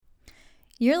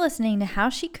You're listening to How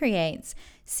She Creates,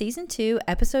 Season 2,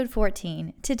 Episode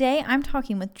 14. Today, I'm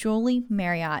talking with Julie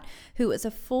Marriott, who is a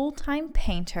full-time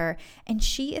painter, and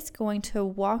she is going to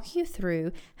walk you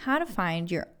through how to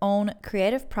find your own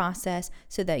creative process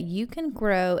so that you can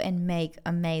grow and make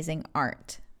amazing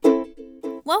art.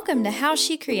 Welcome to How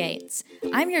She Creates.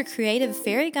 I'm your creative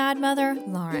fairy godmother,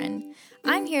 Lauren.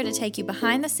 I'm here to take you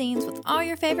behind the scenes with all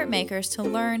your favorite makers to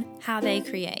learn how they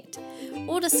create.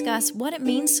 We'll discuss what it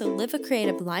means to live a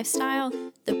creative lifestyle,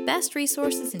 the best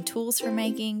resources and tools for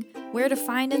making, where to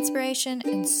find inspiration,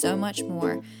 and so much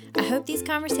more. I hope these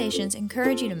conversations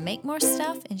encourage you to make more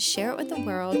stuff and share it with the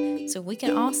world so we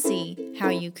can all see how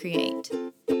you create.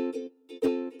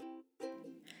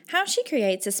 How She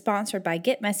Creates is sponsored by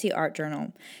Get Messy Art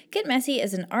Journal. Get Messy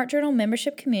is an art journal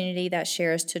membership community that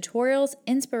shares tutorials,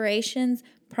 inspirations,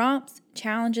 prompts,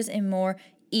 challenges, and more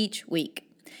each week.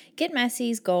 Get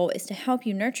Messy's goal is to help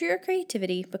you nurture your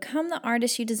creativity, become the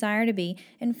artist you desire to be,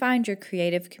 and find your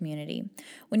creative community.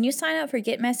 When you sign up for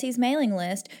Get Messy's mailing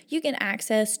list, you get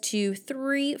access to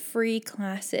 3 free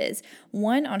classes.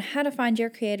 One on how to find your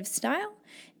creative style,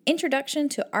 Introduction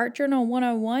to Art Journal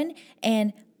 101,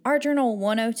 and Art Journal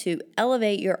 102,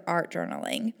 Elevate Your Art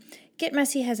Journaling. Get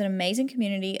Messy has an amazing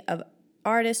community of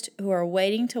artists who are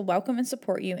waiting to welcome and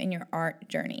support you in your art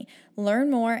journey. Learn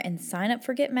more and sign up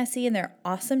for Get Messy in their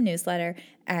awesome newsletter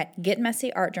at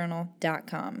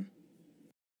getmessyartjournal.com.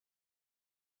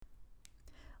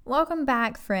 Welcome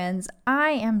back, friends. I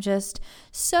am just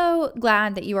so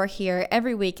glad that you are here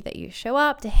every week, that you show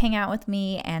up to hang out with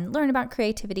me and learn about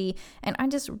creativity, and I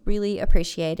just really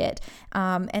appreciate it.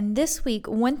 And this week,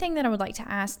 one thing that I would like to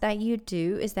ask that you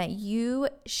do is that you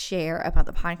share about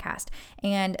the podcast.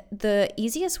 And the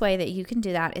easiest way that you can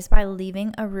do that is by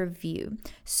leaving a review.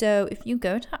 So if you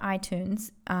go to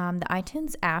iTunes, the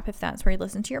iTunes app, if that's where you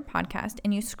listen to your podcast,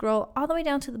 and you scroll all the way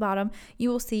down to the bottom, you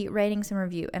will see ratings and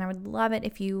review. And I would love it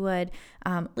if you would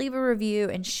leave a review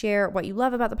and share what you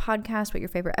love about the podcast, what your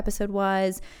favorite episode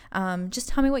was. Just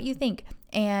tell me what you think.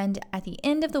 And at the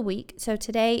end of the week, so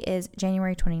today is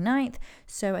January 29th,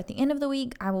 so at the end of the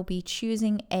week, I will be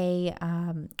choosing a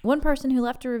one person who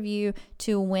left a review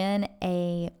to win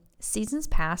a Seasons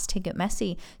Pass to Get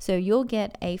Messy. So you'll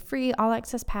get a free all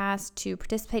access pass to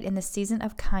participate in the Season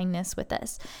of Kindness with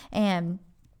us. And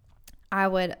I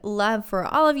would love for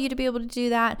all of you to be able to do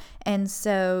that. And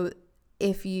so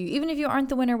even if you aren't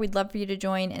the winner, we'd love for you to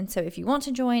join. And so if you want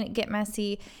to join Get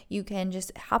Messy, you can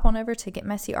just hop on over to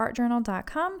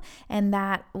getmessyartjournal.com, and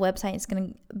that website is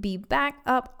going to be back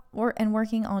up and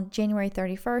working on January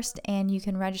 31st, and you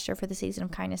can register for the Season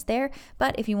of Kindness there.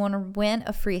 But if you want to win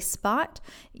a free spot,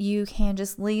 you can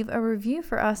just leave a review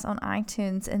for us on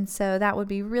iTunes, and so that would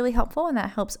be really helpful, and that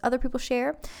helps other people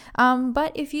share.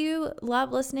 But if you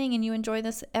love listening and you enjoy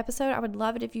this episode, I would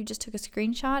love it if you just took a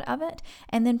screenshot of it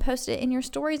and then post it in your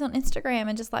stories on Instagram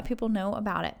and just let people know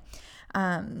about it.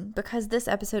 Because this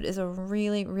episode is a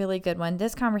really, really good one.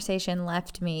 This conversation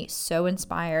left me so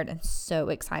inspired and so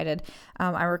excited.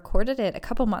 I recorded it a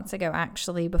couple months ago,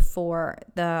 actually, before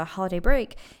the holiday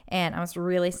break, and I was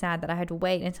really sad that I had to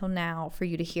wait until now for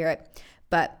you to hear it.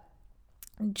 But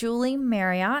Julie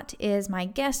Marriott is my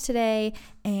guest today,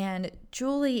 and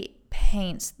Julie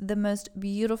paints the most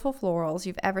beautiful florals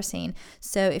you've ever seen.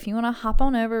 So if you want to hop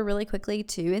on over really quickly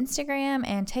to Instagram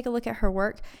and take a look at her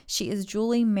work, she is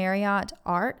Julie Marriott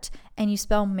Art, and you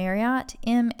spell Marriott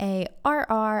Marriott.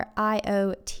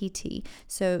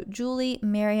 So Julie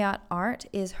Marriott Art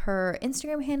is her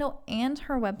Instagram handle and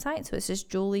her website. So it's just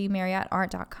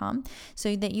juliemarriottart.com,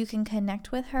 so that you can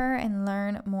connect with her and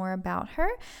learn more about her.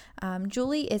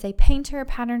 Julie is a painter,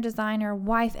 pattern designer,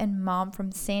 wife, and mom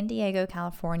from San Diego,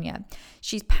 California.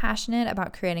 She's passionate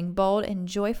about creating bold and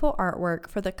joyful artwork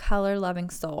for the color-loving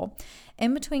soul.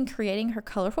 In between creating her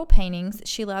colorful paintings,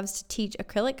 she loves to teach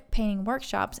acrylic painting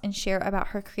workshops and share about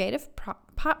her creative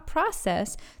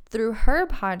process through her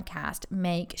podcast,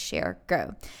 Make, Share,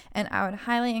 Go. And I would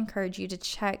highly encourage you to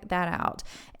check that out.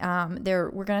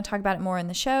 We're going to talk about it more in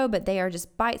the show, but they are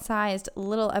just bite-sized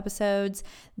little episodes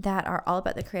that are all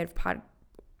about the creative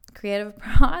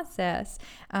process.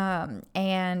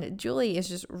 And Julie is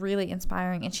just really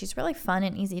inspiring, and she's really fun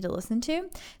and easy to listen to.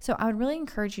 So I would really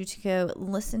encourage you to go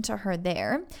listen to her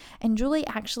there. And Julie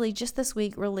actually just this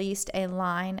week released a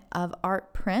line of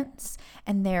art prints,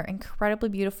 and they're incredibly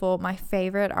beautiful. My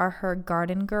favorite are her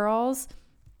garden girls.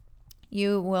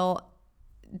 You will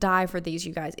die for these,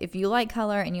 you guys. If you like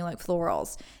color and you like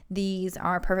florals, these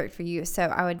are perfect for you. So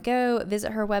I would go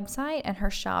visit her website, and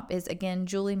her shop is, again,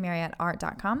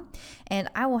 juliemarriottart.com. And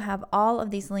I will have all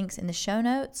of these links in the show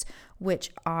notes,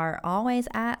 which are always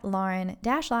at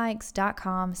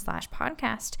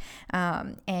lauren-likes.com/podcast.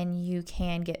 And you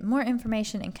can get more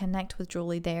information and connect with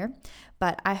Julie there.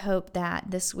 But I hope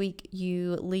that this week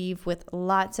you leave with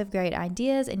lots of great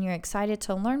ideas and you're excited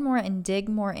to learn more and dig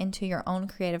more into your own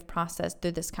creative process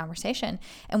through this conversation.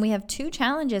 And we have 2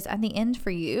 challenges at the end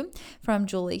for you from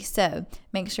Julie. So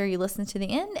make sure you listen to the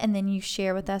end and then you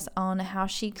share with us on how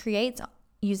she creates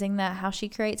using the How She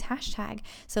Creates hashtag.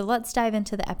 So let's dive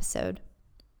into the episode.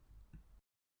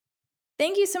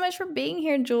 Thank you so much for being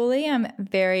here, Julie. I'm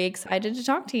very excited to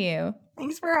talk to you.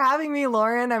 Thanks for having me,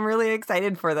 Lauren. I'm really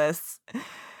excited for this.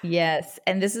 Yes.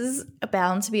 And this is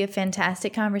bound to be a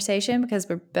fantastic conversation because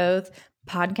we're both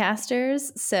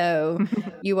podcasters. So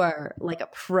you are like a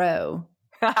pro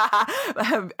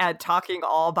at talking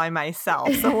all by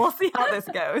myself. So we'll see how this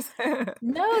goes.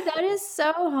 No, that is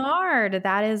so hard.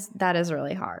 That is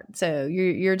really hard. So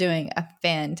you're doing a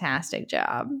fantastic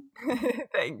job.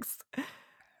 Thanks.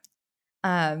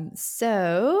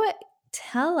 So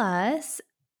tell us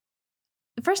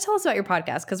about your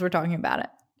podcast because we're talking about it.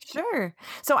 Sure.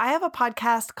 So I have a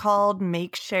podcast called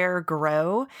Make, Share,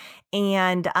 Grow,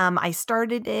 and I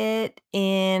started it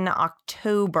in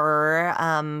October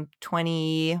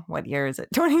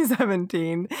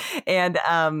 2017. And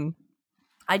I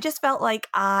just felt like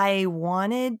I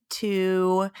wanted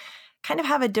to kind of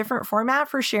have a different format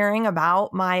for sharing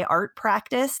about my art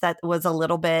practice that was a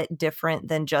little bit different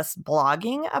than just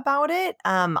blogging about it.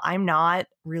 I'm not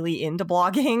really into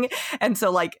blogging. And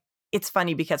so it's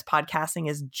funny because podcasting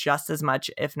is just as much,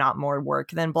 if not more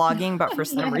work than blogging. But for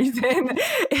some reason,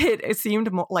 it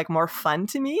seemed more fun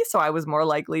to me. So I was more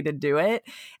likely to do it.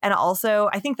 And also,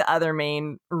 I think the other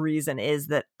main reason is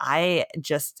that I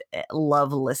just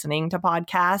love listening to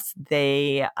podcasts.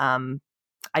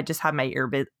 I just have my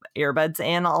earbuds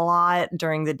in a lot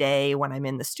during the day when I'm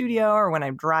in the studio or when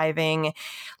I'm driving,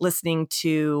 listening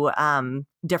to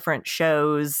different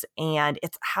shows. And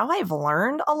it's how I've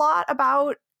learned a lot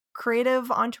about creative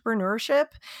entrepreneurship.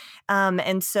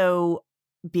 And so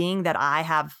being that I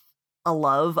have a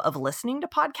love of listening to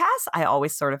podcasts, I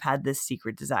always sort of had this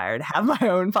secret desire to have my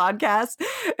own podcast.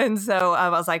 And so I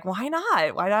was like, why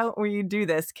not? Why don't we do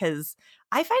this? Because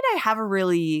I find I have a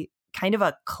really kind of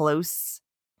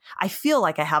I feel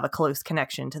like I have a close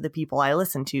connection to the people I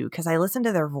listen to because I listen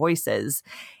to their voices.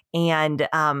 And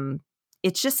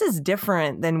it's just as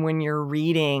different than when you're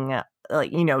reading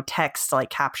text like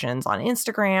captions on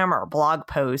Instagram or blog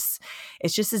posts.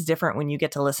 It's just as different when you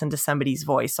get to listen to somebody's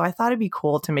voice. So I thought it'd be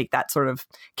cool to make that sort of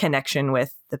connection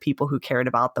with the people who cared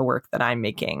about the work that I'm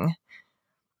making.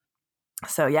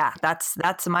 So yeah, that's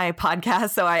my podcast.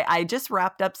 So I just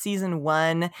wrapped up season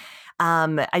 1.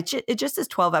 It just is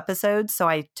 12 episodes. So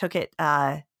I took it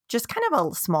just kind of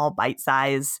a small bite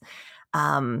size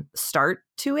start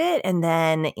to it. And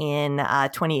then in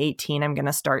 2018, I'm going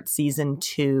to start season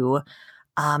 2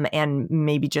 and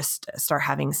maybe just start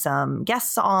having some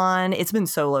guests on. It's been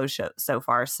solo show so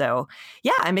far. So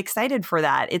yeah, I'm excited for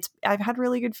that. I've had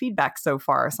really good feedback so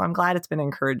far. So I'm glad it's been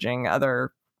encouraging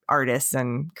other artists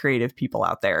and creative people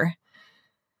out there.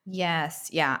 Yes.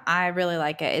 Yeah. I really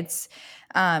like it. It's,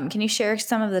 can you share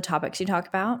some of the topics you talk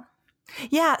about?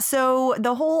 Yeah. So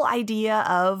the whole idea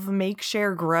of Make,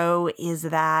 Share, Grow is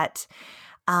that,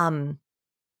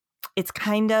 it's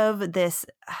kind of this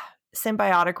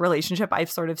symbiotic relationship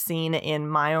I've sort of seen in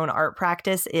my own art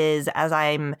practice is as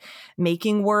I'm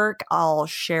making work, I'll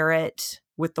share it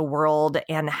with the world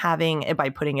and having it by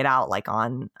putting it out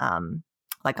on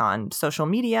social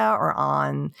media or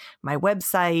on my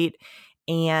website.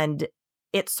 And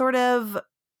it sort of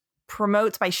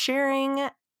promotes by sharing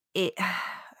it.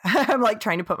 I'm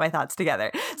trying to put my thoughts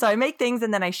together. So I make things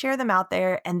and then I share them out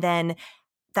there. And then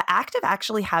the act of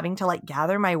actually having to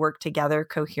gather my work together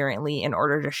coherently in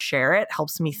order to share it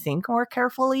helps me think more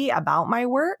carefully about my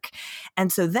work.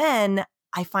 And so then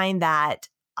I find that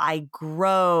I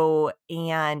grow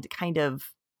and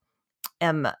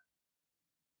am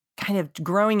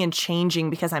growing and changing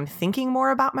because I'm thinking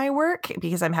more about my work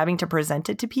because I'm having to present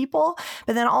it to people.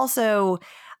 But then also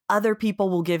other people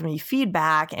will give me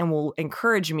feedback and will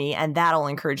encourage me, and that'll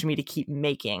encourage me to keep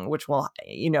making, which will,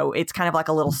 it's kind of like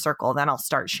a little circle. Then I'll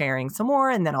start sharing some more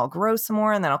and then I'll grow some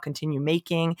more and then I'll continue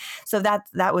making. So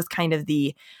that was kind of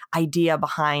the idea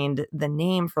behind the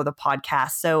name for the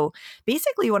podcast. So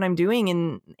basically what I'm doing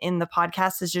in the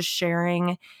podcast is just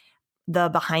sharing the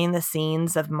behind the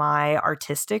scenes of my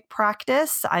artistic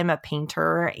practice. I'm a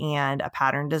painter and a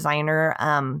pattern designer.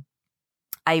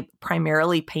 I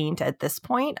primarily paint at this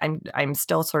point. I'm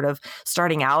still sort of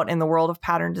starting out in the world of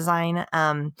pattern design,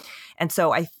 and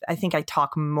so I think I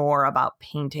talk more about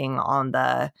painting on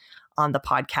the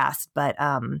podcast. But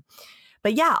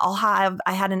yeah,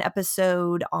 I had an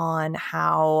episode on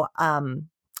how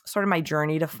sort of my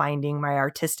journey to finding my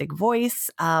artistic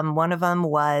voice. One of them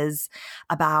was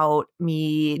about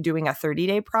me doing a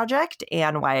 30-day project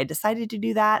and why I decided to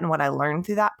do that and what I learned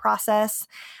through that process.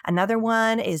 Another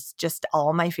one is just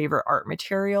all my favorite art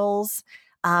materials.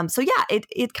 So yeah,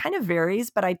 it kind of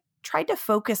varies, but I tried to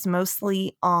focus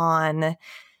mostly on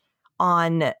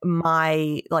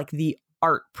my like the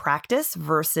art practice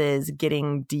versus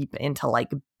getting deep into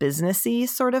like businessy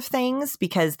sort of things,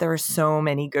 because there are so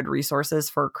many good resources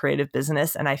for creative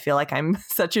business. And I feel like I'm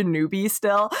such a newbie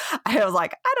still. I was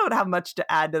like, I don't have much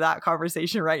to add to that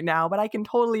conversation right now, but I can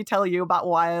totally tell you about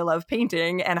why I love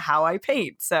painting and how I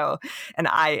paint. So, and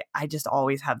I just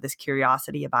always have this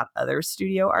curiosity about other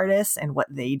studio artists and what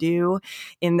they do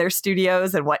in their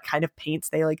studios and what kind of paints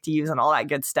they like to use and all that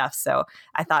good stuff. So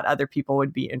I thought other people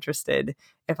would be interested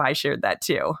if I shared that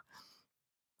too.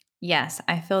 Yes,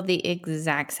 I feel the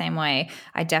exact same way.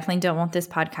 I definitely don't want this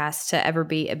podcast to ever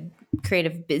be a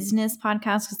creative business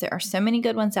podcast because there are so many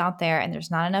good ones out there and there's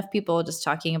not enough people just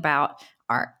talking about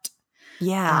art.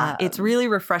 Yeah, it's really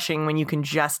refreshing when you can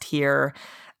just hear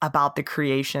about the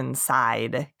creation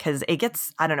side, because it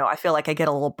gets, I don't know, I feel like I get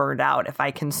a little burned out if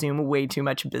I consume way too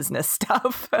much business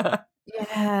stuff.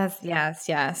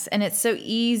 Yes. And it's so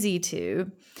easy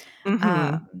to.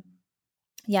 Mm-hmm.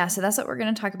 Yeah, so that's what we're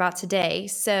going to talk about today.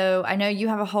 So I know you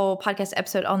have a whole podcast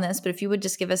episode on this, but if you would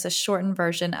just give us a shortened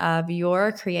version of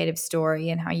your creative story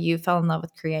and how you fell in love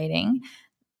with creating,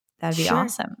 that'd be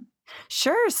awesome.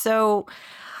 Sure. So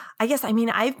I guess, I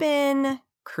mean, I've been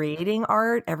creating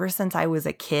art ever since I was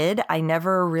a kid. I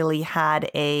never really had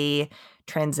a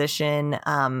transition.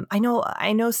 I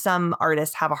know some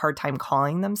artists have a hard time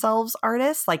calling themselves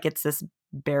artists. Like it's this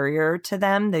barrier to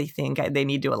them. They think they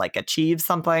need to like achieve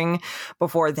something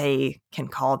before they can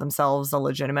call themselves a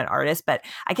legitimate artist. But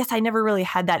I guess I never really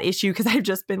had that issue because I've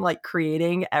just been like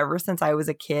creating ever since I was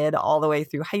a kid, all the way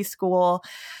through high school,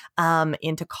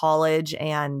 into college.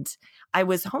 And I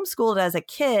was homeschooled as a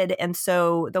kid. And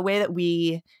so the way that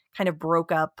we kind of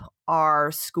broke up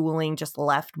our schooling just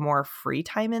left more free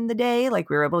time in the day. Like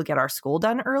we were able to get our school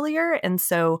done earlier. And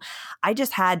so I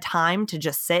just had time to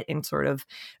just sit and sort of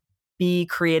be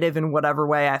creative in whatever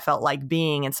way I felt like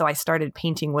being. And so I started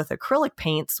painting with acrylic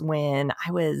paints when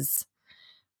I was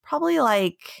probably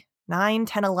like 9,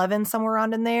 10, 11, somewhere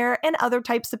around in there, and other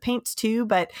types of paints too.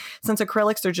 But since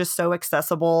acrylics are just so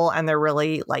accessible and they're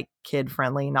really like kid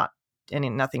friendly,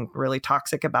 nothing really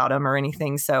toxic about them or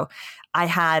anything. So I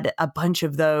had a bunch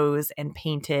of those and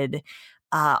painted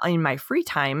in my free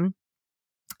time.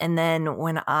 And then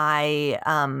when I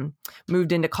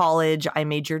moved into college, I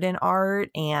majored in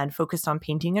art and focused on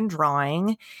painting and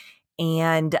drawing.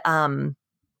 And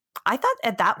I thought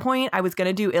at that point I was going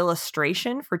to do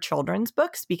illustration for children's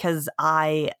books because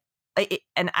I'm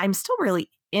still really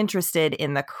interested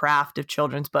in the craft of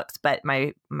children's books, but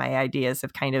my ideas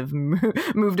have kind of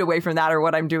moved away from that or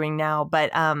what I'm doing now.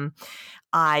 But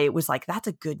I was like, that's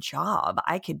a good job.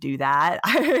 I could do that.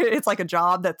 It's like a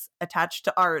job that's attached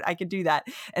to art. I could do that.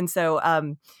 And so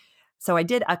I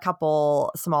did a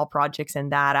couple small projects in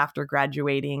that after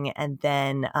graduating, and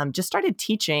then just started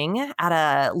teaching at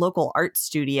a local art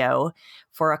studio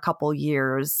for a couple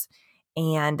years,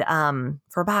 and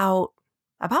for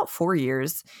about 4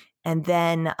 years. And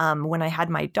then when I had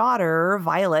my daughter,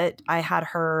 Violet, I had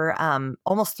her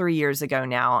almost 3 years ago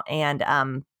now.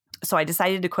 And so I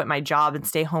decided to quit my job and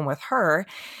stay home with her.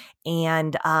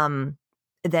 And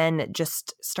then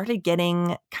just started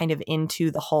getting kind of into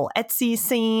the whole Etsy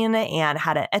scene and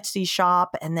had an Etsy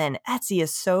shop. And then Etsy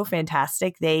is so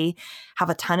fantastic. They have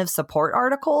a ton of support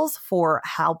articles for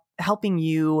helping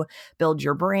you build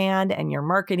your brand and your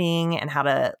marketing and how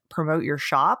to promote your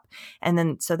shop. And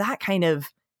then so that kind of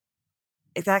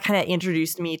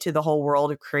introduced me to the whole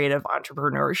world of creative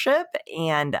entrepreneurship.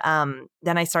 And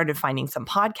then I started finding some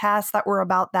podcasts that were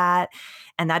about that.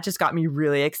 And that just got me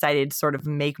really excited to sort of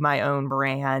make my own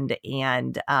brand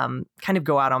and kind of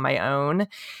go out on my own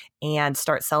and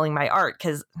start selling my art.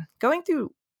 Because going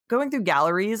through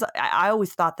galleries, I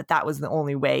always thought that was the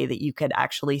only way that you could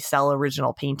actually sell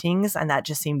original paintings. And that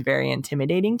just seemed very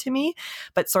intimidating to me.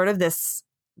 But sort of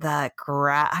I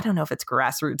don't know if it's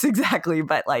grassroots exactly,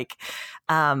 but like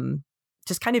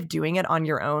just kind of doing it on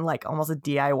your own, like almost a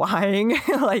DIYing,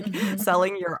 like Mhm.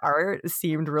 selling your art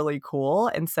seemed really cool.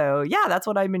 And so, yeah, that's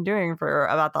what I've been doing for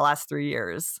about the last 3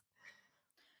 years.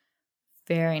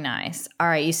 Very nice. All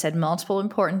right, you said multiple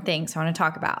important things I want to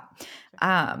talk about.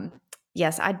 Um,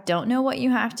 yes, I don't know what you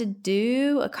have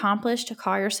to accomplish to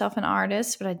call yourself an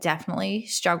artist, but I definitely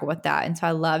struggle with that. And so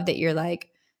I love that you're like,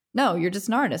 no, you're just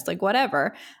an artist, like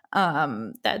whatever.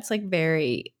 That's like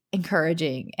very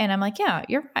encouraging. And I'm like, yeah,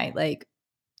 you're right. Like,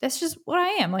 that's just what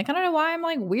I am. Like, I don't know why I'm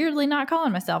like weirdly not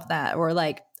calling myself that, or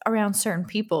like around certain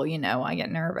people, I get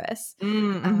nervous.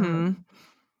 Mm-hmm. But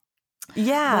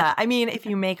Yeah. I mean, if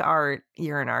you make art,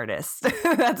 you're an artist.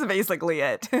 That's basically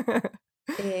it.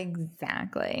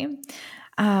 exactly.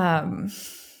 Um,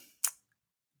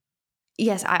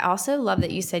 yes, I also love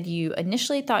that you said you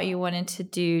initially thought you wanted to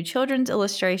do children's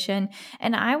illustration.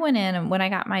 And I went in, and when I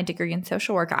got my degree in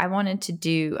social work, I wanted to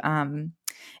do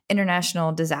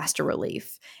international disaster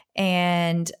relief.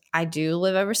 And I do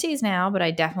live overseas now, but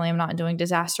I definitely am not doing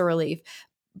disaster relief.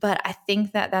 But I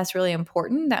think that that's really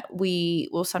important, that we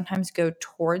will sometimes go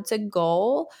towards a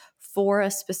goal for a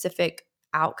specific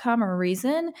outcome or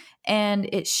reason, and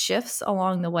it shifts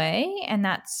along the way, and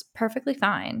that's perfectly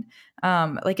fine.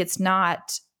 Like, it's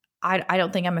not, I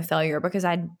don't think I'm a failure because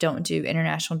I don't do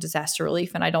international disaster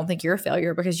relief, and I don't think you're a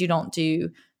failure because you don't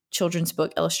do children's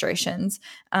book illustrations.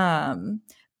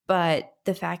 But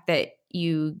the fact that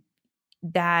you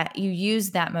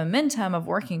use that momentum of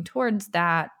working towards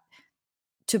that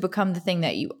to become the thing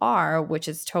that you are, which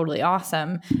is totally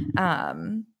awesome. I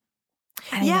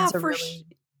think Yeah, that's a really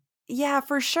yeah,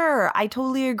 for sure. I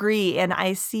totally agree. And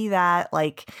I see that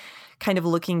like kind of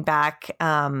looking back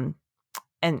and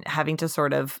having to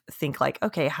sort of think like,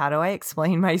 okay, how do I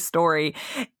explain my story?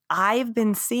 I've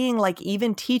been seeing like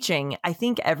even teaching, I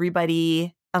think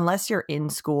everybody, unless you're in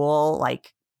school,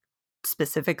 like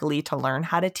specifically to learn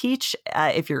how to teach,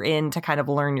 if you're in to kind of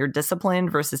learn your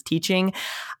discipline versus teaching,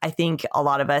 I think a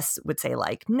lot of us would say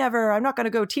like, never, I'm not going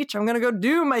to go teach, I'm going to go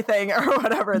do my thing or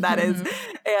whatever that is.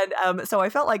 And so I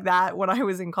felt like that when I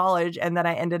was in college, and then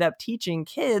I ended up teaching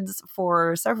kids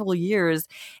for several years.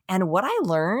 And what I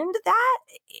learned that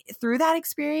through that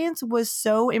experience was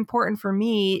so important for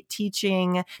me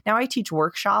teaching. Now I teach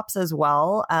workshops as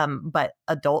well, but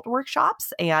adult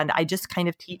workshops, and I just kind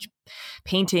of teach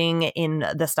painting in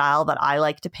the style that I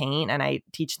like to paint. And I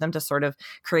teach them to sort of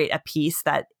create a piece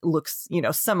that looks,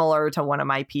 similar to one of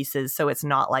my pieces. So it's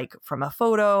not like from a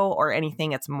photo or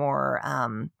anything. It's more,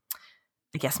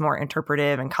 I guess, more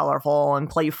interpretive and colorful and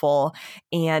playful.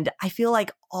 And I feel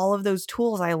like all of those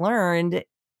tools I learned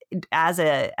as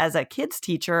a kids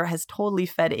teacher has totally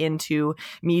fed into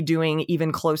me doing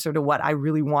even closer to what I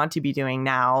really want to be doing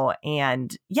now.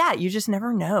 And yeah, you just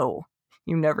never know.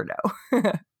 You never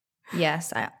know.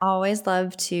 Yes, I always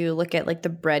love to look at like the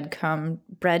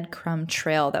breadcrumb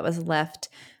trail that was left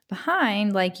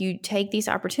behind. Like, you take these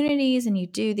opportunities and you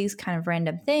do these kind of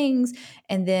random things,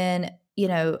 and then,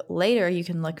 later you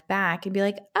can look back and be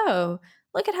like, "Oh,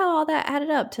 look at how all that added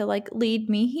up to like lead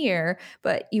me here,"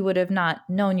 but you would have not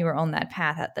known you were on that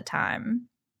path at the time.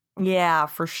 Yeah,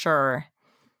 for sure.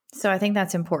 So I think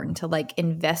that's important to like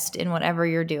invest in whatever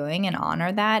you're doing and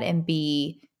honor that and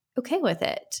be okay with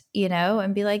it,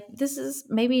 and be like, this is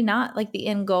maybe not like the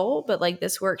end goal, but like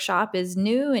this workshop is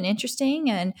new and interesting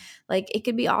and like it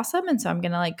could be awesome. And so I'm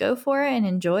going to like go for it and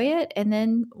enjoy it. And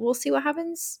then we'll see what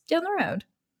happens down the road.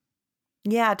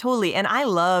 Yeah, totally. And I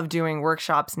love doing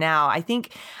workshops now. I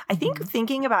think Mhm.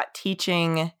 thinking about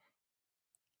teaching,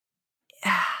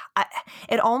 I,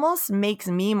 it almost makes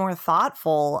me more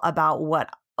thoughtful about what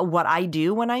I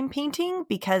do when I'm painting,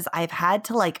 because I've had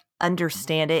to like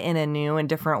understand it in a new and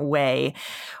different way,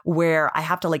 where I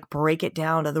have to like break it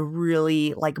down to the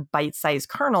really like bite-sized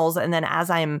kernels. And then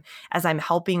as I'm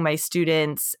helping my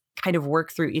students kind of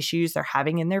work through issues they're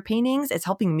having in their paintings, it's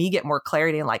helping me get more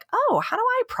clarity and like, oh, how do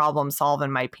I problem solve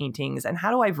in my paintings, and how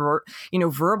do I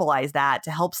verbalize that to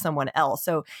help someone else?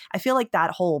 So I feel like that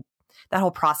whole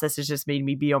process has just made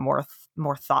me be a more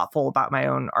thoughtful about my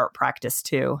own art practice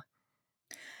too.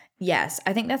 Yes,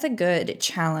 I think that's a good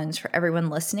challenge for everyone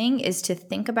listening, is to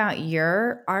think about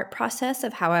your art process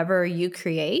of however you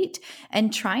create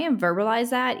and try and verbalize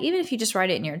that, even if you just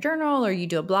write it in your journal or you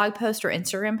do a blog post or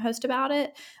Instagram post about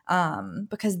it,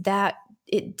 because that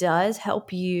it does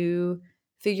help you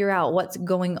figure out what's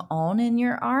going on in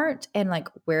your art and like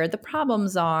where the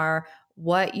problems are,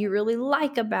 what you really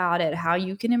like about it, how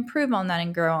you can improve on that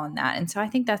and grow on that. And so I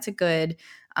think that's a good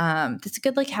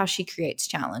like how she creates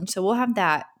challenge. So we'll have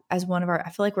that as one of our,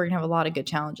 I feel like we're gonna have a lot of good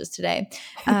challenges today.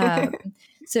 Um,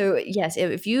 So, yes,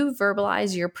 if you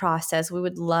verbalize your process, we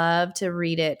would love to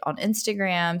read it on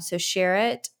Instagram. So, share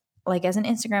it like as an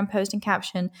Instagram post and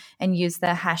caption and use the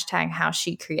hashtag how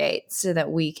she creates so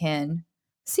that we can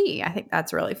see. I think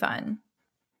that's really fun.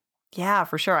 Yeah,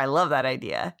 for sure. I love that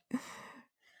idea.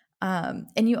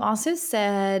 And you also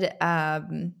said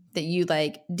that you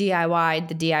like DIY'd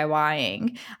the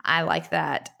DIYing. I like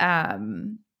that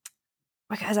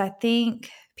because I think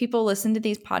people listen to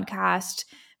these podcasts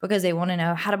because they want to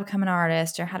know how to become an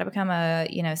artist or how to become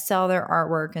sell their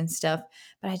artwork and stuff.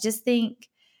 But I just think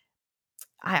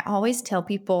I always tell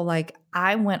people like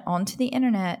I went onto the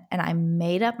internet and I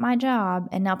made up my job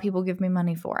and now people give me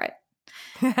money for it.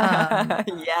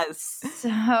 Yes.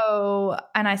 So,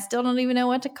 and I still don't even know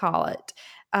what to call it.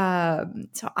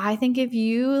 So I think if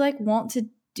you like want to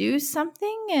do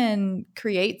something and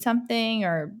create something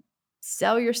or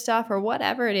sell your stuff or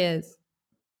whatever it is,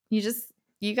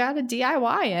 you got to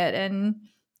DIY it and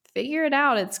figure it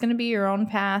out. It's going to be your own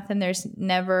path and there's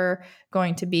never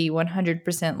going to be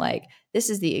 100% like this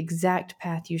is the exact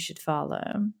path you should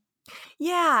follow.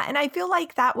 Yeah, and I feel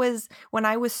like that was when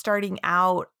I was starting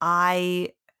out, I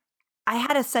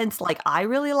had a sense like I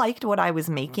really liked what I was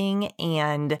making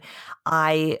and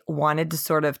I wanted to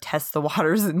sort of test the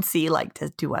waters and see like,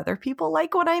 do other people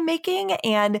like what I'm making?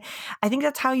 And I think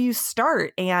that's how you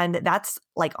start. And that's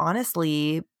like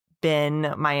honestly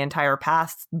been my entire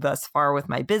path thus far with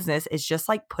my business is just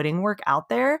like putting work out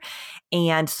there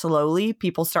and slowly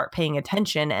people start paying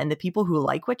attention and the people who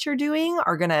like what you're doing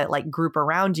are going to like group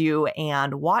around you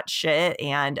and watch it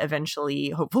and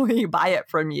eventually hopefully buy it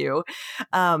from you.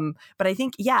 But I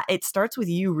think, yeah, it starts with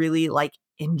you really like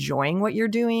enjoying what you're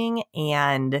doing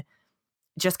and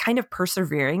just kind of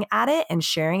persevering at it and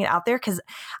sharing it out there. Cause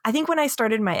I think when I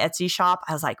started my Etsy shop,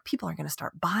 I was like, people are going to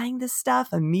start buying this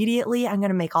stuff immediately. I'm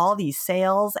going to make all these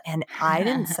sales. And I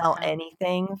didn't sell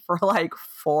anything for like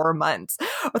 4 months,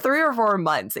 or 3 or 4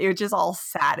 months. It just all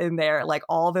sat in there, like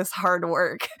all this hard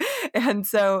work. And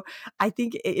so I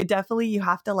think it definitely, you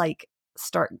have to like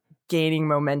start gaining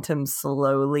momentum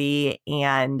slowly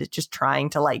and just trying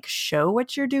to like show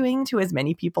what you're doing to as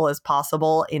many people as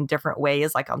possible in different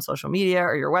ways, like on social media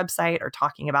or your website or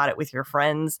talking about it with your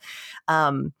friends.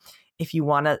 If you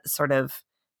want to sort of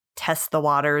test the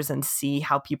waters and see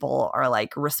how people are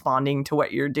like responding to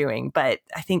what you're doing. But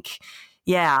I think,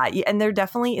 yeah, and there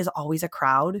definitely is always a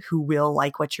crowd who will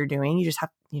like what you're doing. You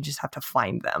just have to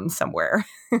find them somewhere.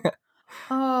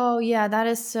 Oh, yeah, that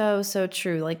is so, so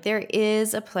true. Like, there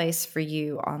is a place for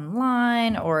you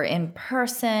online or in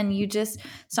person.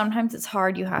 Sometimes it's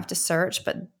hard. You have to search,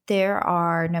 but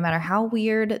no matter how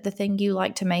weird the thing you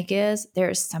like to make is,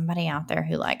 there's somebody out there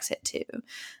who likes it too.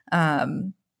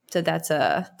 So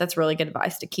that's really good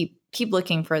advice to keep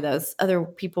looking for those other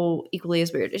people equally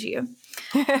as weird as you.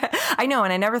 I know,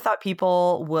 and I never thought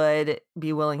people would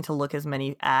be willing to look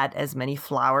at as many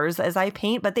flowers as I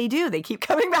paint, but they do. They keep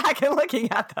coming back and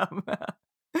looking at them.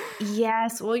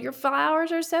 Yes, well, your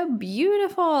flowers are so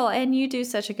beautiful, and you do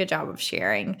such a good job of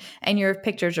sharing, and your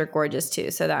pictures are gorgeous too,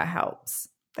 so that helps.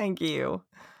 Thank you.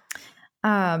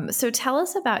 So tell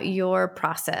us about your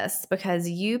process because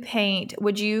you paint.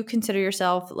 Would you consider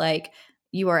yourself like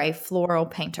you are a floral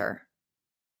painter?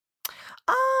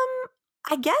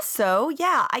 I guess so.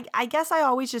 Yeah. I guess I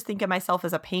always just think of myself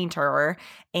as a painter.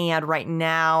 And right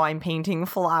now I'm painting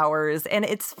flowers. And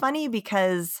it's funny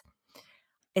because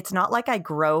it's not like I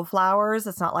grow flowers.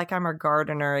 It's not like I'm a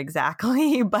gardener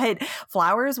exactly. But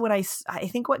flowers, I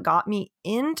think what got me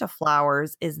into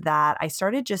flowers is that I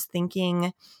started just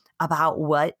thinking about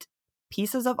what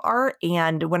pieces of art.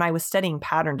 And when I was studying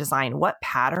pattern design, what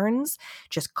patterns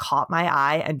just caught my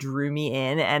eye and drew me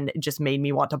in and just made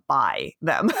me want to buy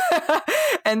them.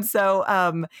 And so,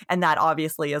 and that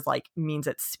obviously is like means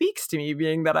it speaks to me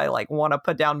being that I like want to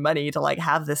put down money to like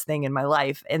have this thing in my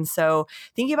life. And so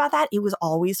thinking about that, it was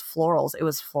always florals. It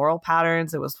was floral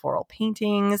patterns. It was floral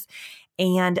paintings.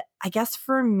 And I guess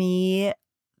for me,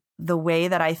 the way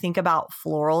that I think about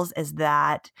florals is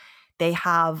that they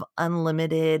have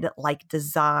unlimited like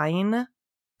design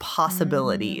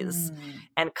possibilities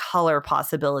and color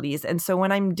possibilities. And so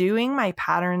when I'm doing my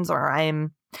patterns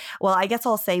I guess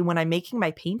I'll say when I'm making my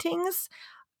paintings,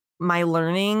 my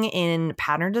learning in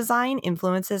pattern design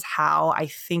influences how I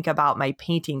think about my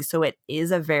painting. So it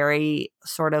is a very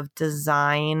sort of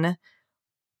design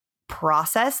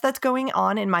process that's going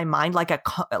on in my mind, like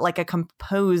a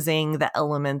composing the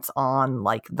elements on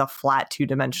like the flat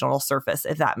 2-dimensional surface,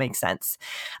 if that makes sense.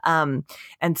 And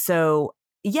so,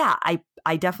 yeah,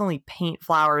 I definitely paint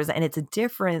flowers, and it's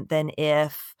different than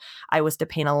if I was to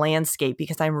paint a landscape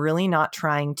because I'm really not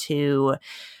trying to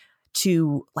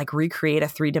to like recreate a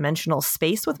 3-dimensional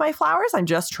space with my flowers. I'm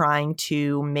just trying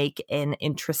to make an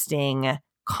interesting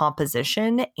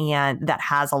composition and that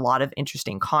has a lot of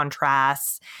interesting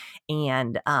contrasts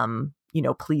and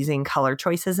pleasing color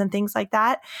choices and things like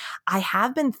that. I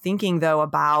have been thinking though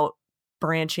about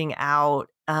branching out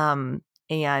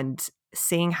and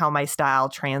seeing how my style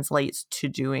translates to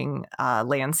doing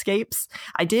landscapes.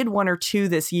 I did 1 or 2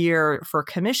 this year for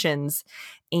commissions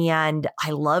and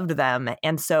I loved them.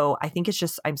 And so I think it's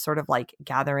just, I'm sort of like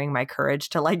gathering my courage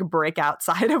to like break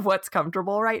outside of what's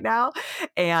comfortable right now.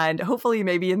 And hopefully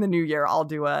maybe in the new year, I'll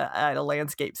do a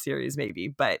landscape series maybe.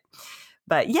 But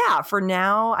yeah, for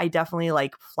now, I definitely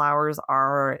like flowers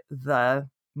are the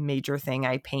major thing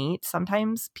I paint.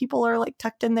 Sometimes people are like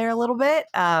tucked in there a little bit.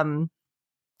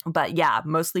 But yeah,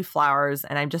 mostly flowers.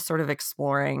 And I'm just sort of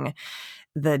exploring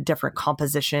the different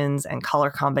compositions and color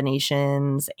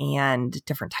combinations and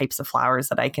different types of flowers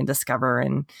that I can discover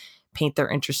and paint their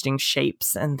interesting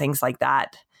shapes and things like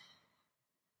that.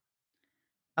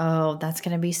 Oh, that's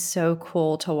going to be so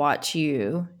cool to watch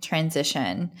you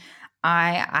transition.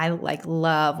 I like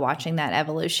love watching that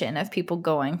evolution of people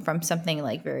going from something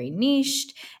like very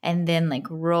niched and then like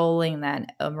rolling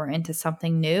that over into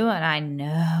something new. And I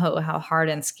know how hard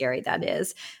and scary that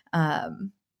is.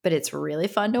 But it's really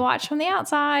fun to watch from the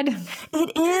outside.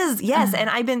 It is. Yes.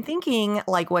 And I've been thinking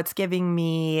like what's giving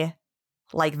me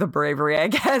like the bravery, I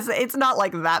guess. It's not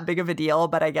like that big of a deal,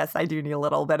 but I guess I do need a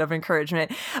little bit of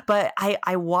encouragement. But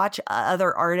I watch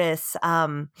other artists.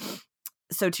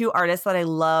 So 2 artists that I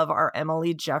love are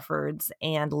Emily Jeffords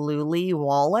and Luli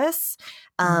Wallace.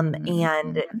 And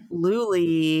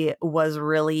Luli was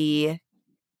really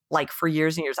like for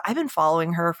years and years. I've been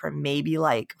following her for maybe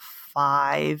like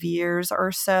 5 years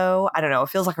or so. I don't know. It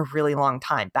feels like a really long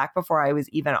time. Back before I was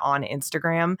even on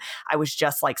Instagram, I was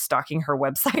just like stalking her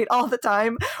website all the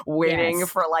time, waiting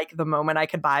for like the moment I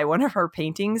could buy one of her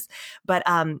paintings. But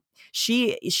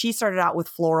she started out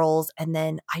with florals and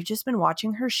then I've just been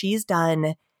watching her. She's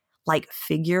done like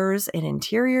figures and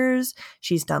interiors.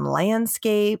 She's done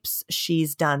landscapes.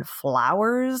 She's done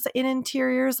flowers in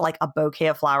interiors, like a bouquet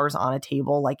of flowers on a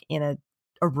table, like in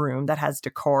a room that has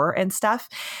decor and stuff.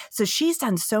 So she's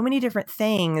done so many different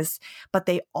things, but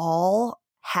they all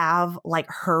have like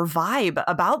her vibe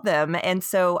about them. And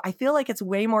so I feel like it's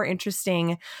way more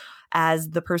interesting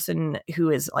as the person who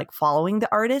is like following the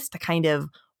artist to kind of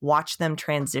watch them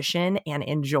transition and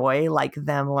enjoy like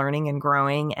them learning and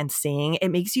growing and seeing. It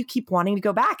makes you keep wanting to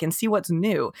go back and see what's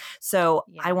new. So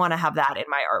I want to have that in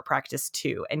my art practice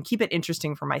too and keep it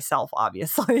interesting for myself,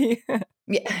 obviously.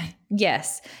 Yeah.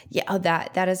 Yes. Yeah. Oh,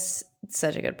 that is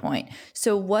such a good point.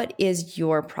 So what is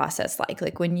your process like?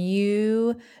 Like when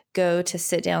you go to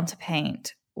sit down to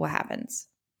paint, what happens?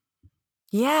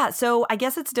 Yeah. So I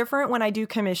guess it's different when I do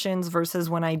commissions versus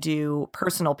when I do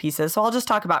personal pieces. So I'll just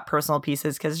talk about personal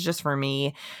pieces because it's just for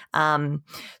me.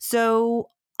 So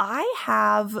I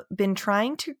have been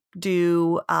trying to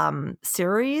do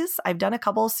series. I've done a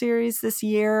couple of series this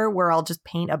year where I'll just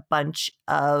paint a bunch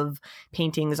of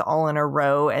paintings all in a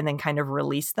row and then kind of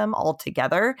release them all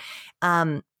together.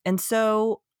 And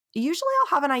so usually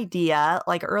I'll have an idea.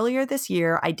 Like earlier this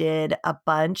year, I did a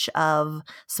bunch of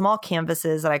small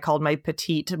canvases that I called my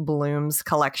Petite Blooms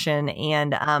collection.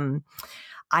 And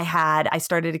I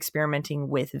started experimenting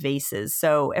with vases.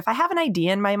 So if I have an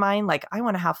idea in my mind, like I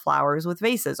want to have flowers with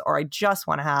vases, or I just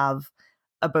want to have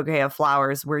a bouquet of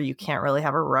flowers where you can't really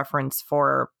have a reference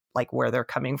for like where they're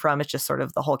coming from. It's just sort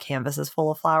of the whole canvas is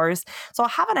full of flowers. So I'll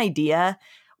have an idea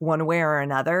one way or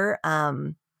another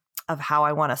of how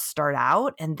I want to start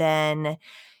out. And then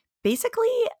basically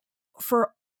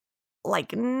for like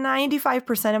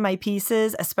 95% of my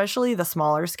pieces, especially the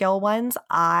smaller scale ones,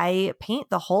 I paint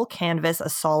the whole canvas a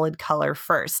solid color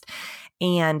first.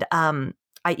 And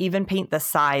I even paint the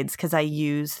sides because I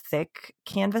use thick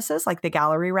canvases, like the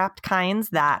gallery wrapped kinds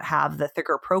that have the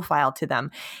thicker profile to them.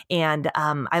 And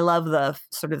I love the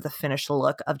sort of the finished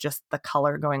look of just the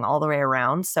color going all the way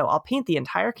around. So I'll paint the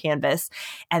entire canvas.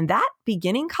 And that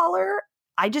beginning color,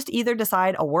 I just either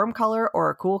decide a warm color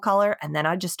or a cool color, and then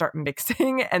I just start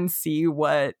mixing and see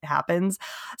what happens.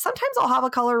 Sometimes I'll have a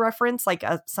color reference, like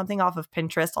something off of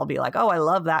Pinterest. I'll be like, oh, I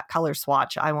love that color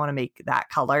swatch. I want to make that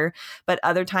color. But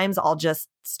other times I'll just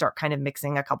start kind of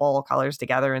mixing a couple of colors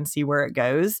together and see where it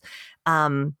goes.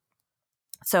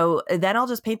 So then I'll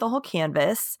just paint the whole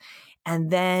canvas.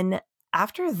 And then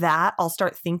after that, I'll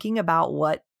start thinking about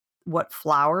what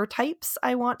flower types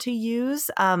I want to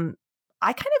use.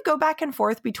 I kind of go back and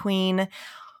forth between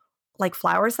like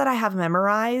flowers that I have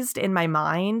memorized in my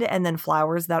mind, and then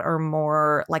flowers that are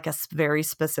more like a very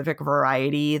specific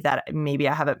variety that maybe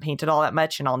I haven't painted all that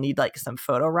much and I'll need like some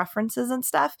photo references and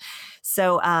stuff.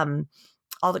 So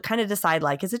I'll kind of decide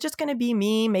like, is it just going to be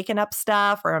me making up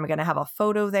stuff, or am I going to have a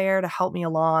photo there to help me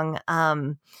along?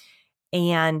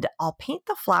 And I'll paint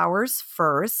the flowers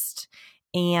first.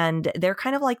 And they're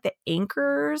kind of like the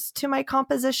anchors to my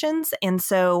compositions. And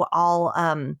so I'll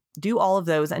do all of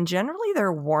those. And generally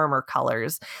they're warmer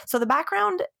colors. So the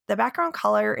background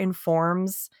color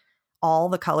informs all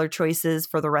the color choices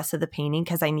for the rest of the painting,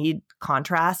 because I need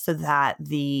contrast so that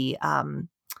the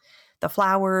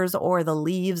flowers or the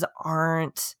leaves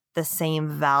aren't the same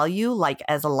value, like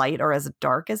as light or as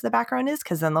dark as the background is,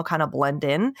 because then they'll kind of blend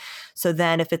in. So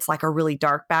then if it's like a really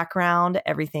dark background,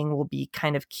 everything will be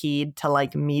kind of keyed to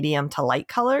like medium to light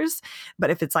colors. But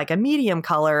if it's like a medium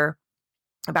color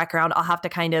background, I'll have to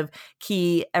kind of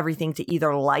key everything to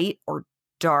either light or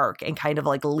dark and kind of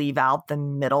like leave out the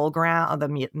middle ground,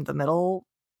 the middle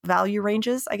value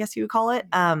ranges, I guess you would call it.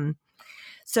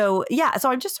 So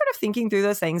I'm just sort of thinking through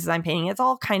those things as I'm painting. It's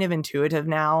all kind of intuitive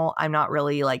now. I'm not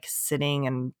really like sitting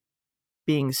and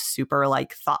being super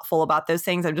like thoughtful about those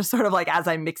things. I'm just sort of like, as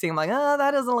I'm mixing, I'm like, oh,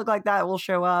 that doesn't look like that. We'll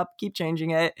show up, keep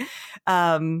changing it.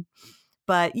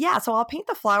 But yeah, so I'll paint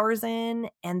the flowers in,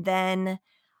 and then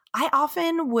I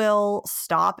often will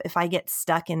stop if I get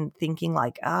stuck in thinking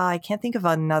like, oh, I can't think of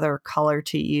another color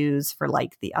to use for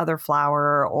like the other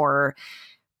flower, or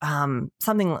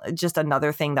something, just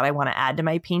another thing that I want to add to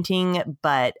my painting,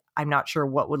 but I'm not sure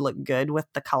what would look good with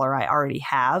the color I already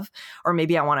have. Or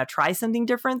maybe I want to try something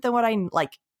different than what I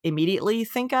like immediately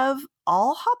think of.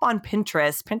 I'll hop on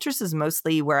Pinterest. Pinterest is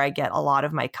mostly where I get a lot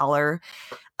of my color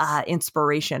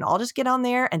inspiration. I'll just get on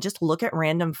there and just look at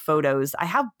random photos. I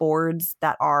have boards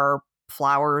that are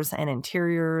flowers and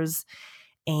interiors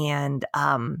and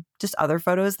just other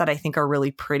photos that I think are really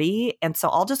pretty. And so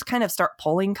I'll just kind of start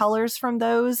pulling colors from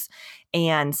those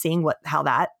and seeing how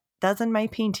that does in my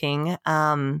painting.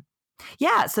 So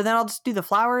then I'll just do the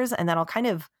flowers, and then I'll kind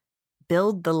of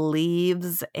build the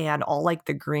leaves and all like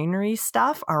the greenery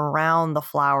stuff around the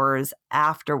flowers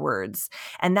afterwards.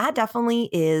 And that definitely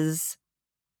is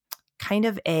kind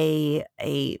of a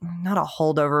not a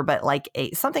holdover, but like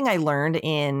something I learned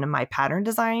in my pattern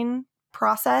design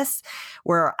process,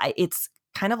 where it's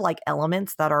kind of like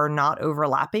elements that are not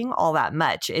overlapping all that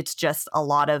much. It's just a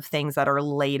lot of things that are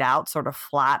laid out sort of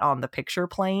flat on the picture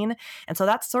plane. And so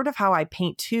that's sort of how I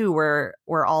paint too, where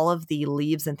all of the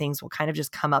leaves and things will kind of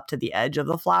just come up to the edge of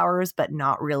the flowers, but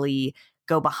not really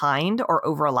go behind or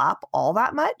overlap all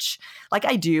that much. Like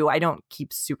I don't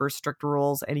keep super strict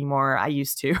rules anymore. I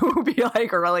used to be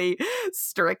like really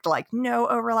strict, like no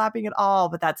overlapping at all,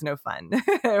 but that's no fun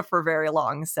for very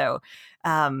long. So,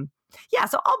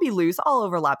 so I'll be loose. I'll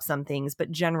overlap some things,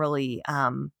 but generally,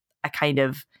 I kind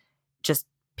of just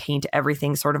paint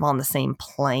everything sort of on the same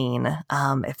plane,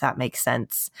 if that makes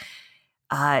sense.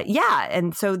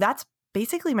 And so that's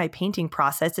basically my painting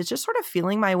process. It's just sort of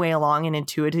feeling my way along and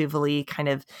intuitively kind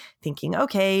of thinking,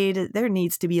 okay, there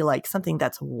needs to be like something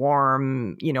that's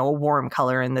warm, a warm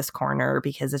color in this corner,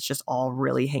 because it's just all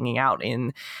really hanging out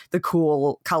in the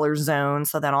cool color zone.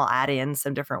 So then I'll add in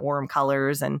some different warm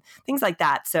colors and things like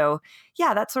that. So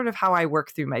yeah, that's sort of how I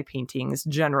work through my paintings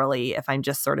generally, if I'm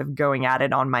just sort of going at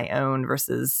it on my own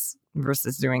versus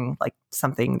doing like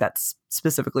something that's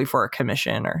specifically for a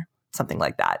commission or something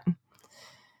like that.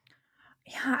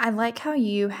 Yeah, I like how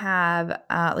you have,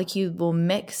 you will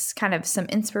mix kind of some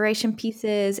inspiration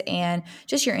pieces and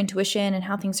just your intuition and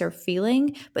how things are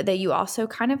feeling, but that you also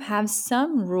kind of have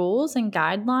some rules and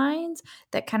guidelines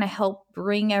that kind of help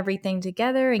bring everything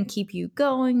together and keep you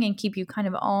going and keep you kind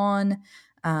of on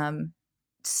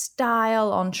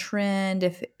style, on trend,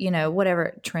 if,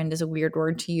 whatever trend is a weird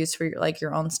word to use for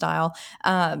your own style.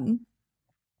 But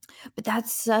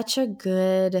that's such a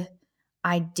good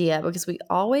idea, because we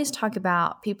always talk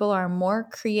about people are more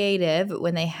creative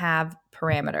when they have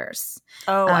parameters.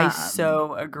 Oh, I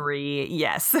so agree.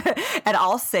 Yes. And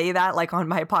I'll say that like on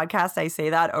my podcast, I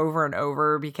say that over and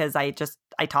over because I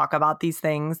talk about these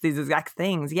exact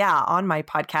things. Yeah. On my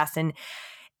podcast. And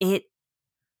it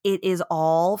is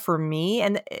all for me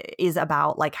and is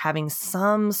about like having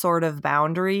some sort of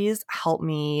boundaries help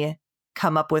me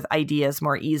come up with ideas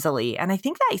more easily. And I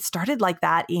think that I started like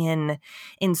that in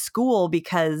school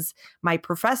because my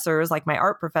professors, like my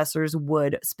art professors,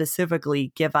 would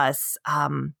specifically give us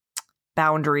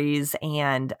boundaries,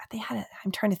 and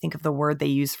I'm trying to think of the word they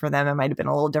used for them. It might have been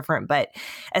a little different, but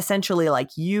essentially like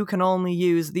you can only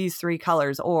use these 3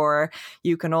 colors, or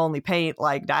you can only paint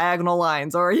like diagonal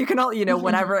lines, or you can only,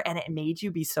 whatever. And it made you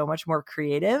be so much more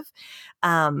creative.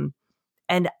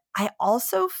 And I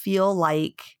also feel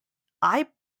like I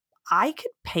I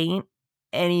could paint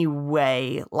any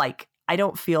way. Like I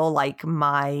don't feel like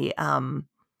my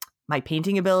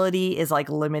painting ability is like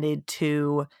limited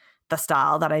to the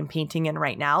style that I'm painting in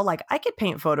right now. Like I could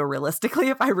paint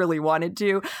photorealistically if I really wanted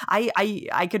to.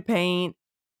 I could paint,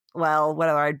 well,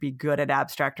 whether I'd be good at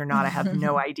abstract or not, I have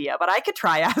no idea, but I could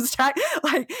try abstract.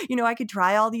 Like, I could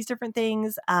try all these different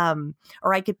things.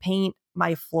 Or I could paint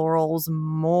my florals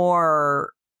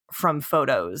more from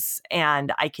photos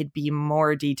and I could be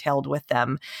more detailed with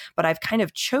them. But I've kind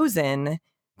of chosen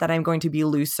that I'm going to be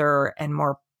looser and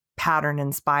more pattern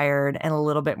inspired and a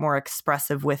little bit more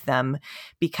expressive with them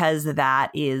because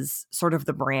that is sort of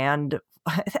the brand.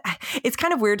 It's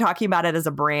kind of weird talking about it as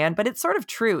a brand, but it's sort of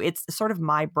true. It's sort of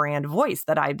my brand voice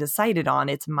that I've decided on.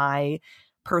 It's my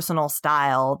personal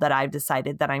style that I've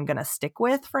decided that I'm going to stick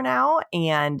with for now.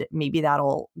 And maybe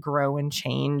that'll grow and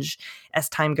change as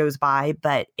time goes by,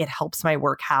 but it helps my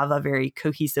work have a very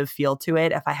cohesive feel to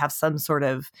it. If I have some sort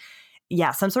of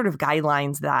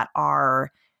guidelines that are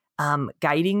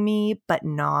guiding me, but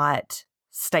not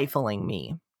stifling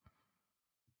me.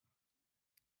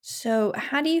 So,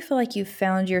 how do you feel like you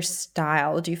found your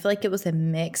style? Do you feel like it was a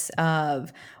mix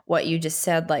of what you just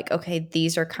said, like, okay,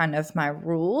 these are kind of my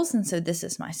rules, and so this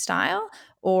is my style?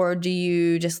 Or do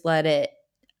you just let it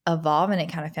evolve and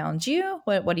it kind of found you?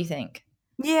 What do you think?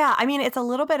 Yeah, I mean, it's a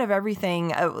little bit of everything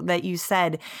that you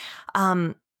said.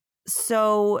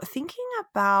 So, thinking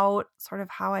about sort of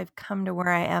how I've come to where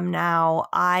I am now,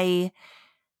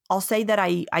 I'll say that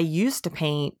I used to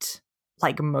paint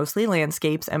like mostly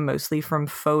landscapes and mostly from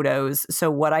photos.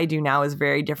 So what I do now is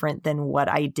very different than what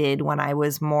I did when I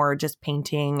was more just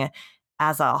painting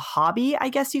as a hobby, I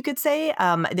guess you could say.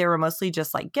 They were mostly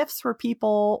just like gifts for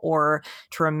people or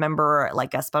to remember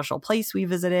like a special place we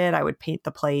visited. I would paint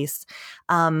the place.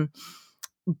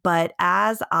 But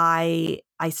as I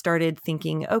started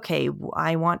thinking, okay,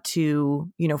 I want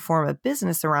to, form a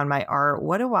business around my art.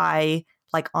 What do I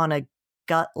like on a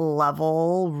gut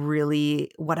level,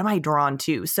 really, what am I drawn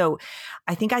to? So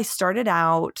I think I started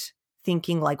out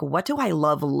thinking like, what do I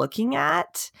love looking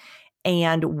at?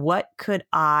 And what could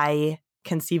I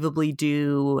conceivably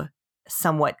do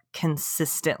somewhat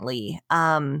consistently?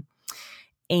 And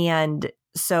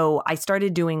so I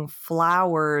started doing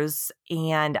flowers,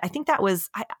 and I think that was,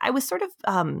 I was sort of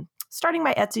starting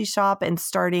my Etsy shop and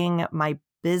starting my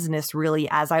business really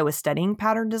as I was studying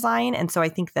pattern design. And so I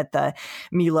think that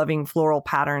me loving floral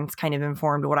patterns kind of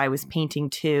informed what I was painting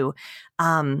too.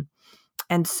 And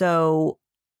so,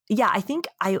 yeah, I think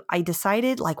I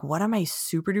decided like, what am I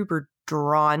super duper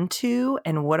drawn to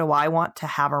and what do I want to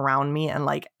have around me and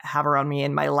like have around me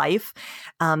in my life?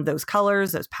 Those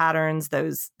colors, those patterns,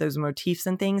 those motifs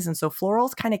and things. And so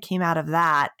florals kind of came out of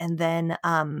that. And then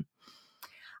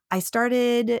I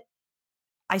started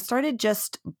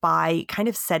just by kind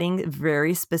of setting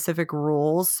very specific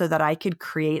rules so that I could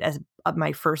create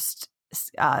my first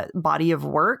body of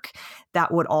work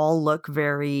that would all look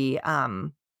very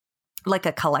like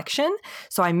a collection.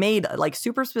 So I made like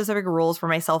super specific rules for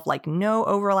myself, like no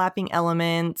overlapping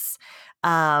elements.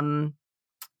 And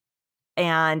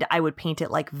I would paint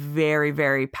it like very,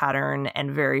 very pattern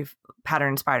and very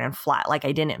pattern inspired and flat. Like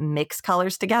I didn't mix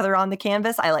colors together on the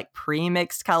canvas. I like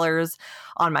pre-mixed colors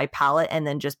on my palette and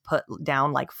then just put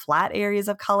down like flat areas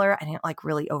of color. I didn't like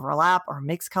really overlap or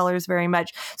mix colors very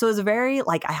much. So it was very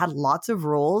like I had lots of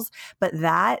rules, but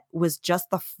that was just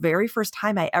the very first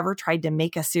time I ever tried to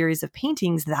make a series of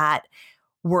paintings that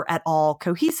were at all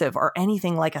cohesive or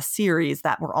anything like a series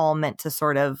that were all meant to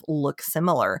sort of look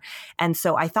similar. And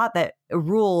so I thought that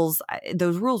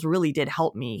those rules really did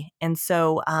help me. And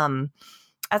so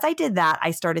as I did that,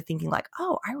 I started thinking like,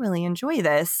 oh, I really enjoy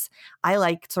this. I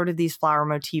like sort of these flower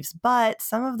motifs, but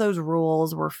some of those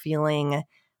rules were feeling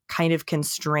kind of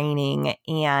constraining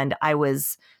and I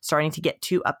was starting to get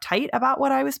too uptight about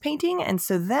what I was painting. And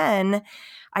so then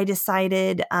I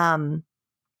decided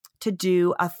to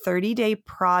do a 30-day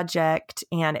project,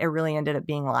 and it really ended up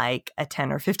being like a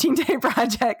 10 or 15-day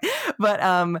project,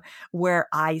 but where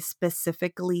I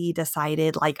specifically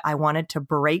decided like I wanted to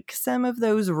break some of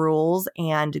those rules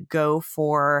and go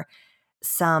for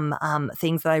some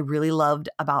things that I really loved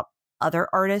about other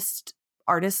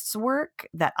artists' work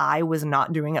that I was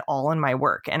not doing at all in my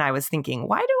work. And I was thinking,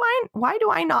 why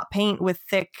do I not paint with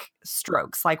thick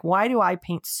strokes? Like, why do I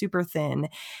paint super thin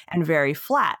and very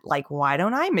flat? Like, why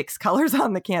don't I mix colors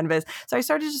on the canvas? So I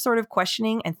started just sort of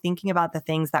questioning and thinking about the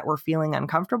things that were feeling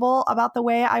uncomfortable about the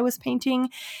way I was painting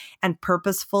and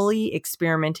purposefully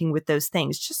experimenting with those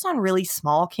things just on really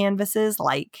small canvases,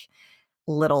 like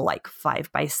little like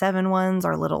 5x7 ones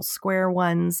or little square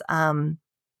ones.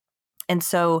 And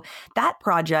so that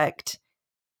project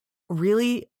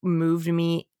really moved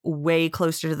me way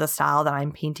closer to the style that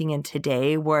I'm painting in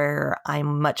today, where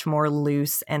I'm much more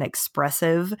loose and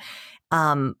expressive.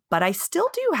 But I still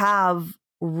do have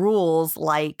rules,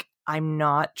 like I'm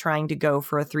not trying to go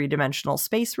for a 3-dimensional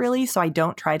space really. So I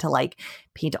don't try to like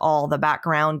paint all the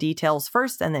background details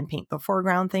first and then paint the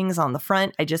foreground things on the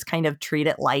front. I just kind of treat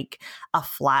it like a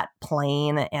flat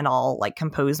plane, and I'll like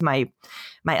compose my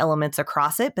elements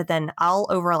across it, but then I'll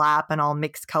overlap and I'll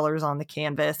mix colors on the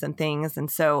canvas and things. And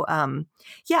so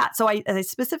so I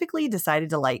specifically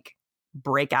decided to like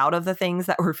break out of the things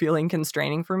that were feeling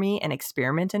constraining for me and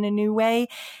experiment in a new way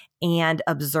and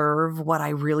observe what I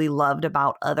really loved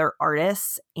about other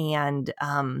artists, and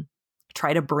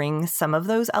try to bring some of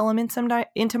those elements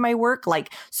into my work,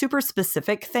 like super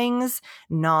specific things,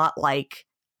 not like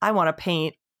I want to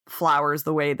paint flowers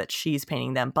the way that she's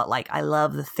painting them, but like I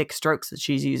love the thick strokes that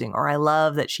she's using, or I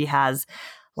love that she has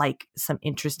like some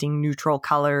interesting neutral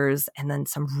colors and then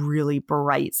some really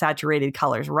bright saturated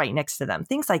colors right next to them.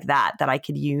 Things like that I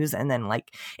could use and then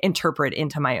like interpret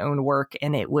into my own work,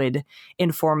 and it would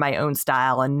inform my own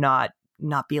style and not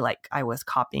be like I was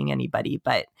copying anybody.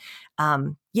 But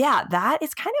that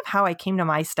is kind of how I came to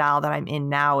my style that I'm in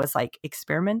now, is like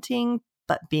experimenting,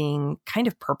 but being kind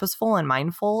of purposeful and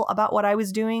mindful about what I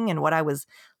was doing and what I was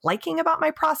liking about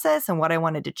my process and what I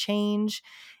wanted to change.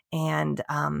 And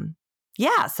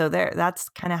so that's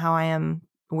kind of how I am,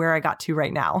 where I got to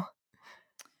right now.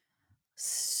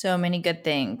 So many good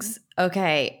things.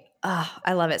 Okay.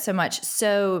 I love it so much.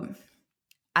 So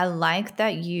I like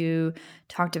that you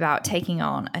talked about taking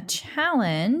on a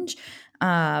challenge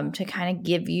to kind of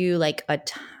give you like a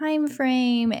time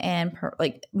frame and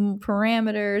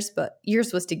parameters, but you're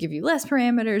supposed to give you less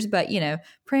parameters, but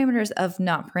parameters of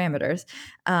not parameters,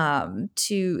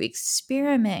 to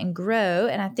experiment and grow.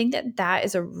 And I think that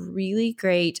is a really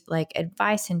great like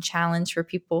advice and challenge for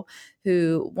people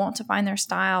who want to find their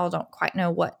style, don't quite know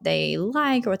what they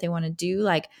like or what they want to do.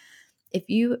 Like, if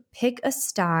you pick a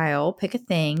style, pick a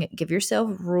thing, give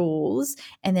yourself rules,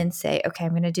 and then say, okay,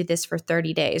 I'm going to do this for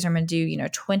 30 days, or I'm going to do,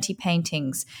 20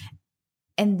 paintings.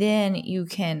 And then you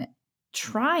can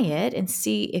try it and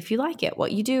see if you like it,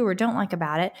 what you do or don't like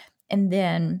about it. And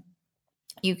then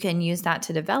you can use that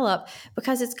to develop,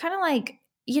 because it's kind of like,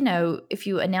 if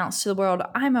you announce to the world,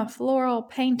 I'm a floral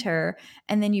painter,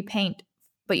 and then you paint,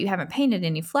 but you haven't painted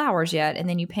any flowers yet. And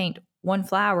then you paint one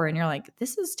flower and you're like,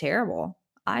 this is terrible.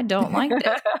 I don't like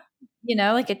this.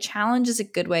 Like a challenge is a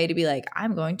good way to be like,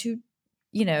 I'm going to,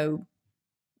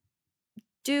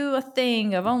 do a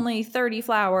thing of only 30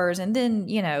 flowers. And then,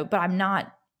 but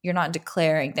you're not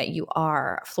declaring that you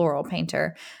are a floral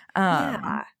painter.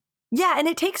 Yeah. And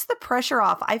it takes the pressure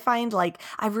off. I find like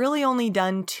I've really only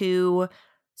done 2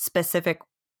 specific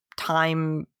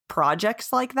time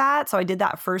projects like that. So I did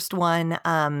that first one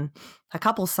a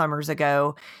couple summers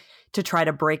ago to try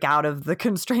to break out of the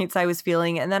constraints I was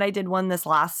feeling. And then I did one this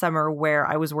last summer where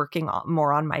I was working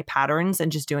more on my patterns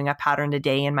and just doing a pattern a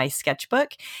day in my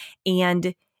sketchbook.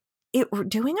 And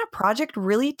doing a project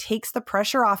really takes the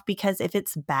pressure off, because if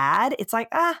it's bad, it's like,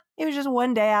 it was just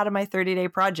one day out of my 30-day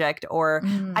project, or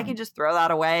I can just throw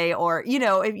that away. Or,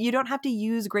 if you don't have to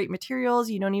use great materials,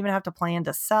 you don't even have to plan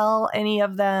to sell any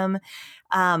of them.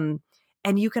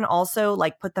 And you can also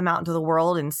like put them out into the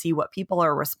world and see what people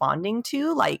are responding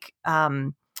to. Like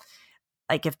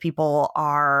if people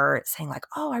are saying like,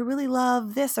 oh, I really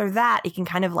love this or that, it can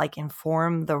kind of like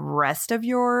inform the rest of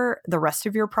your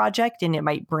project, and it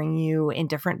might bring you in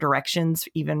different directions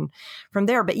even from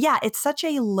there. But yeah, it's such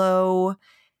a low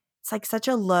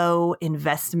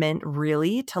investment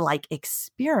really to like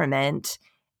experiment.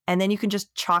 And then you can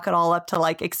just chalk it all up to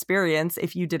like experience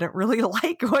if you didn't really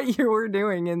like what you were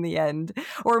doing in the end.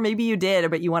 Or maybe you did,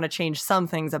 but you want to change some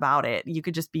things about it. You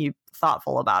could just be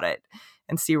thoughtful about it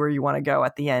and see where you want to go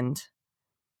at the end.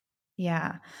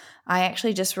 Yeah. I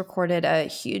actually just recorded a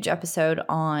huge episode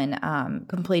on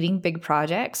completing big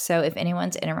projects. So if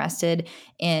anyone's interested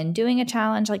in doing a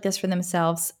challenge like this for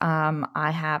themselves,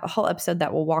 I have a whole episode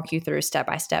that will walk you through step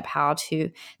by step how to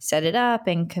set it up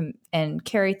and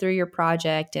carry through your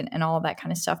project and all of that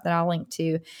kind of stuff that I'll link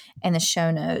to in the show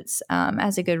notes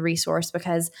as a good resource,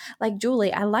 because like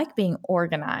Julie, I like being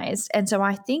organized. And so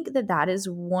I think that is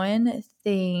one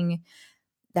thing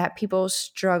that people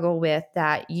struggle with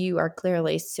that you are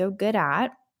clearly so good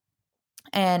at.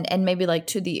 And maybe like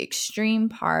to the extreme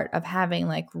part of having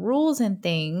like rules and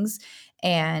things,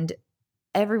 and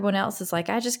everyone else is like,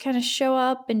 I just kind of show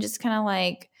up and just kind of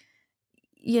like,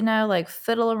 like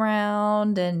fiddle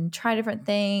around and try different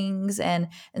things. And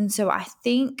so I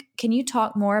think, can you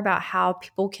talk more about how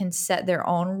people can set their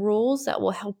own rules that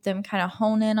will help them kind of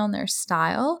hone in on their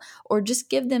style, or just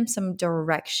give them some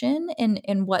direction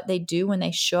in what they do when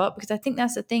they show up? Because I think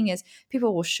that's the thing, is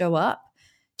people will show up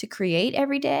to create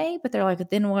every day, but they're like,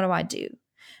 then what do I do?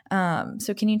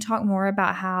 So can you talk more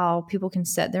about how people can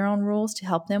set their own rules to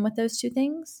help them with those two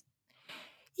things?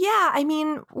 Yeah, I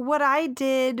mean, what I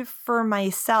did for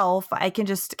myself, I can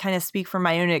just kind of speak from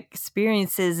my own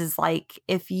experiences, is like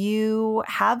if you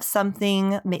have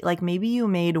something, like maybe you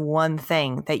made one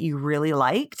thing that you really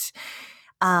liked.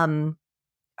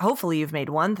 Hopefully you've made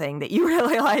one thing that you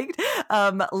really liked.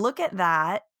 Look at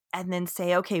that and then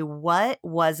say, okay, what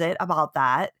was it about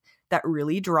that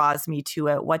really draws me to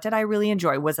it? What did I really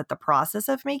enjoy? Was it the process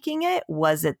of making it?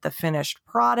 Was it the finished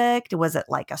product? Was it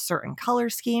like a certain color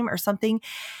scheme or something?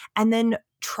 And then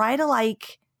try to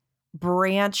like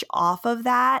branch off of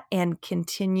that and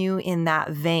continue in that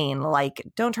vein. Like,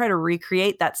 don't try to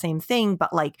recreate that same thing,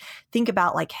 but like think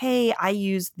about like, hey, I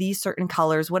use these certain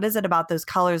colors. What is it about those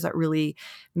colors that really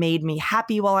made me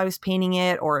happy while I was painting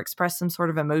it or express some sort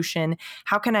of emotion?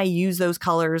 How can I use those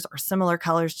colors or similar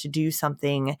colors to do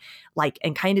something like,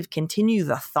 and kind of continue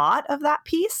the thought of that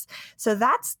piece? So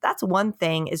that's one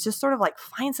thing, is just sort of like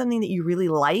find something that you really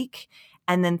like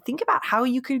and then think about how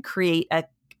you could create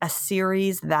a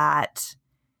series that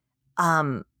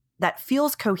that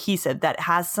feels cohesive, that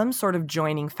has some sort of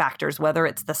joining factors, whether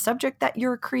it's the subject that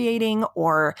you're creating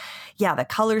or the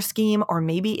color scheme, or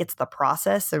maybe it's the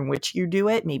process in which you do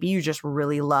it. Maybe you just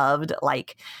really loved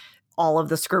like all of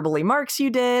the scribbly marks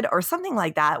you did or something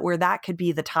like that, where that could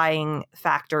be the tying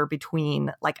factor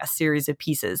between like a series of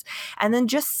pieces. And then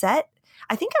just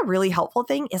I think a really helpful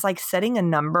thing is like setting a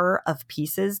number of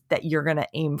pieces that you're going to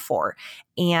aim for,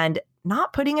 and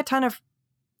not putting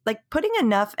putting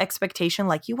enough expectation,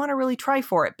 like you want to really try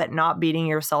for it, but not beating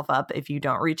yourself up if you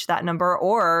don't reach that number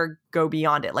or go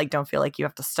beyond it. Like, don't feel like you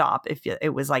have to stop if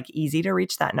it was like easy to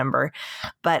reach that number.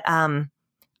 But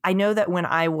I know that when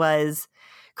I was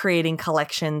creating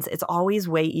collections, it's always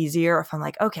way easier if I'm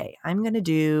like, okay, I'm going to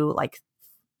do like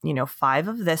 5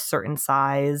 of this certain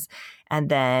size and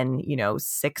then,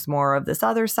 6 more of this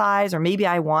other size, or maybe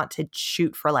I want to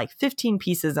shoot for like 15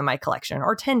 pieces in my collection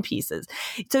or 10 pieces.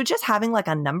 So just having like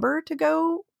a number to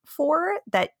go for,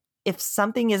 that if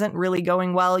something isn't really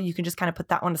going well, you can just kind of put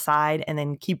that one aside and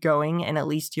then keep going. And at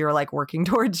least you're like working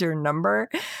towards your number.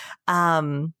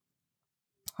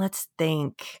 Let's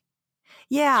think.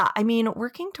 Yeah. I mean,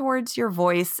 working towards your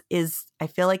voice I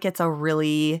feel like it's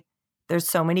there's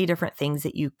so many different things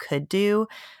that you could do.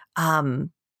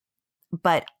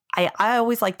 But I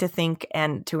always like to think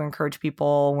and to encourage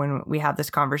people when we have this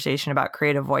conversation about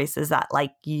creative voice is that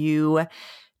like you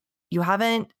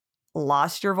haven't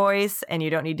lost your voice and you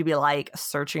don't need to be like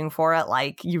searching for it.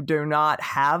 Like you do not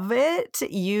have it.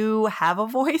 You have a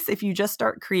voice if you just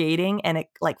start creating and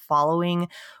like following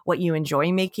what you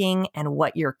enjoy making and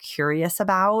what you're curious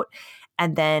about.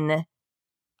 And then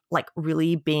like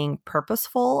really being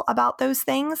purposeful about those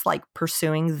things, like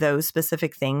pursuing those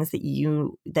specific things that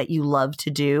you love to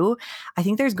do. I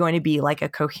think there's going to be like a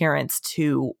coherence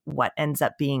to what ends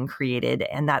up being created,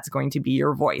 and that's going to be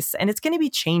your voice. And it's going to be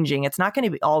changing. It's not going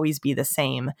to always be the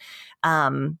same.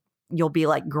 You'll be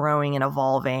like growing and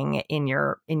evolving in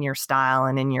your style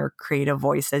and in your creative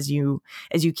voice as you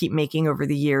keep making over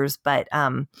the years. But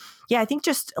I think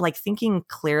just like thinking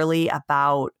clearly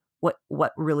about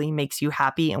what really makes you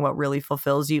happy and what really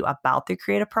fulfills you about the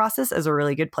creative process is a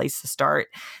really good place to start,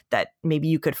 that maybe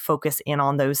you could focus in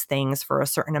on those things for a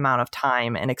certain amount of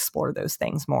time and explore those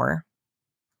things more.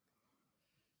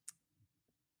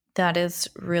 That is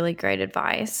really great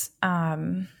advice.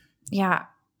 I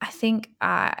think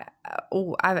I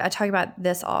talk about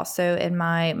this also in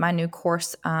my new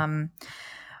course.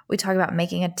 We talk about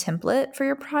making a template for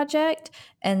your project.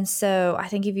 And so I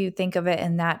think if you think of it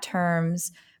in that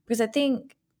terms, because I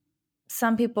think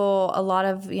some people, a lot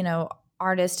of,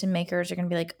 artists and makers are going to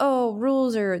be like, oh,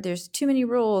 there's too many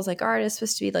rules. Like art is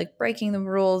supposed to be like breaking the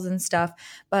rules and stuff.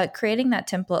 But creating that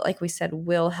template, like we said,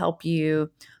 will help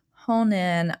you hone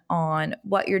in on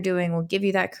what you're doing, will give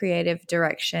you that creative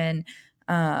direction.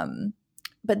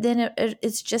 But then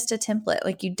it's just a template.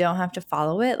 Like you don't have to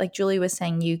follow it. Like Julie was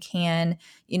saying, you can,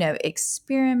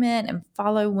 experiment and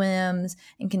follow whims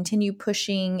and continue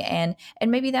pushing. And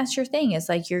maybe that's your thing. It's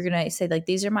like, you're going to say like,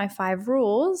 these are my 5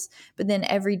 rules, but then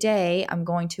every day I'm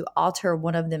going to alter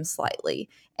one of them slightly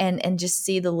and just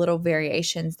see the little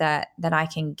variations that I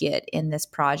can get in this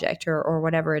project or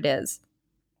whatever it is.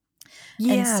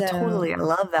 Yeah, totally. I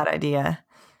love that idea.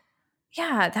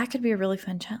 Yeah, that could be a really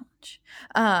fun challenge.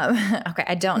 Okay,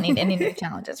 I don't need any new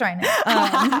challenges right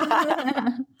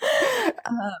now.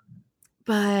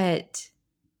 But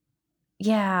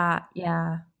yeah.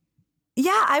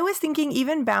 Yeah, I was thinking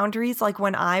even boundaries, like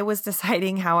when I was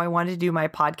deciding how I wanted to do my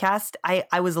podcast,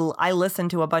 I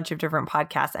listened to a bunch of different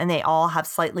podcasts and they all have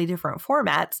slightly different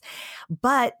formats.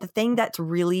 But the thing that's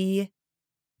really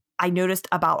I noticed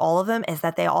about all of them is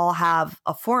that they all have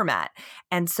a format.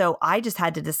 And so I just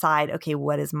had to decide, okay,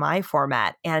 what is my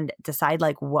format? And decide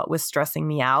like what was stressing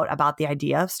me out about the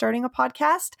idea of starting a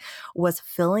podcast was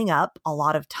filling up a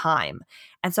lot of time.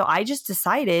 And so I just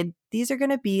decided these are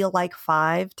going to be like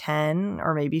 5, 10,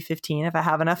 or maybe 15, if I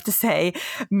have enough to say,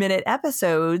 minute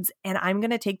episodes. And I'm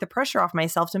going to take the pressure off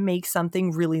myself to make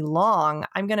something really long.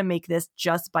 I'm going to make this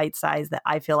just bite size that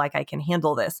I feel like I can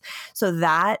handle this. So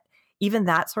that even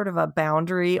that sort of a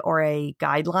boundary or a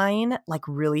guideline like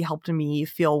really helped me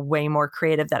feel way more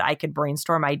creative, that I could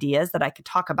brainstorm ideas that I could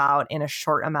talk about in a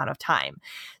short amount of time.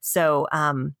 So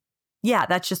yeah,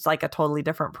 that's just like a totally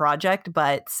different project,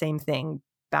 but same thing.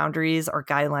 Boundaries or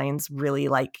guidelines really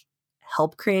like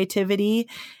help creativity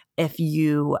if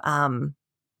you're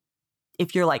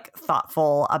like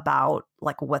thoughtful about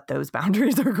like what those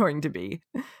boundaries are going to be.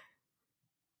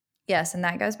 Yes, and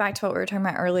that goes back to what we were talking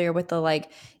about earlier with the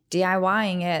like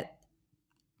DIYing it.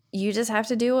 You just have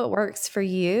to do what works for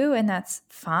you, and that's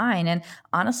fine. And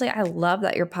honestly, I love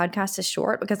that your podcast is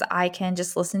short because I can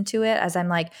just listen to it as I'm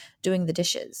like doing the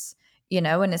dishes,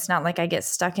 and it's not like I get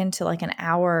stuck into like an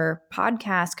hour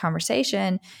podcast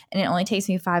conversation and it only takes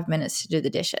me 5 minutes to do the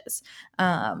dishes.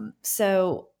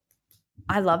 So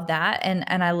I love that,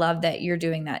 and I love that you're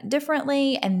doing that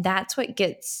differently, and that's what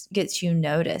gets you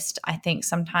noticed. I think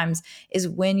sometimes is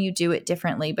when you do it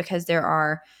differently, because there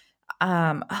are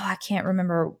I can't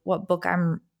remember what book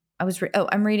I'm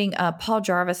reading Paul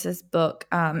Jarvis's book,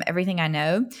 Everything I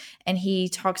Know, and he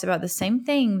talks about the same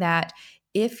thing, that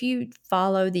if you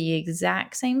follow the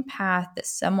exact same path that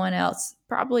someone else,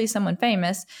 probably someone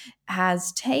famous,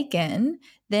 has taken,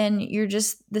 then you're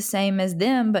just the same as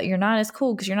them, but you're not as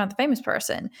cool because you're not the famous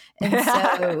person. And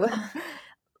so,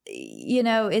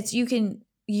 it's, you can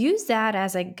use that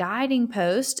as a guiding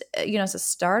post, as a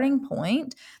starting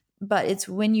point, but it's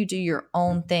when you do your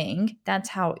own thing, that's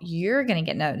how you're going to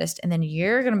get noticed. And then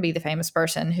you're going to be the famous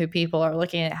person who people are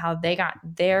looking at how they got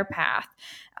their path.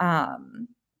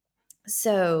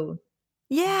 So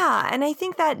Yeah. And I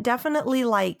think that definitely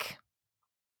like,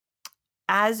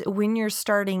 as when you're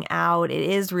starting out, it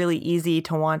is really easy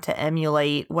to want to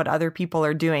emulate what other people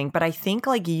are doing. But I think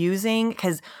like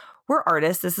because we're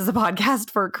artists, this is a podcast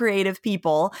for creative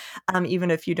people. Even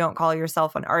if you don't call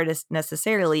yourself an artist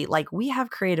necessarily, like we have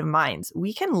creative minds.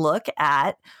 We can look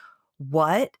at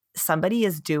what somebody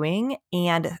is doing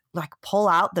and like pull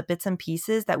out the bits and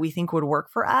pieces that we think would work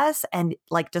for us and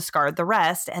like discard the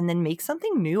rest and then make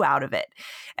something new out of it.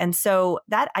 And so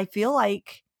that I feel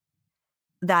like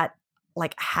that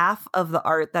like half of the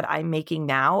art that I'm making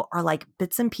now are like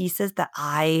bits and pieces that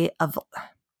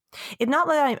it's not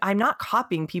that I'm not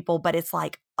copying people, but it's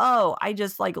like, oh, I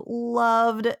just like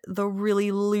loved the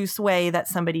really loose way that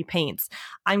somebody paints.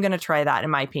 I'm going to try that in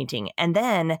my painting. And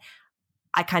then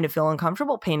I kind of feel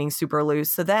uncomfortable painting super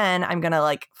loose. So then I'm going to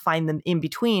like find them in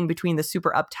between the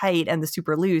super uptight and the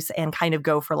super loose and kind of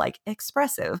go for like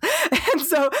expressive. And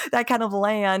so that kind of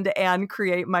land and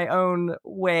create my own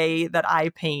way that I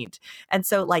paint. And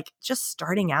so like just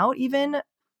starting out even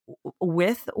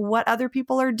with what other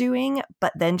people are doing,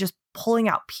 but then just pulling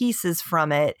out pieces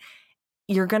from it,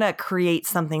 you're going to create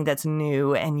something that's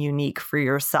new and unique for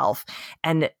yourself.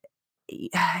 And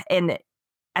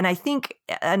I think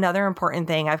another important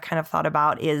thing I've kind of thought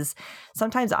about is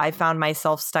sometimes I found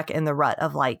myself stuck in the rut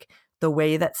of like the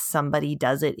way that somebody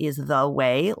does it is the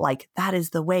way, like that is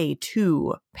the way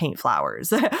to paint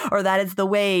flowers or that is the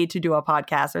way to do a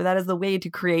podcast or that is the way to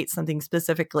create something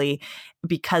specifically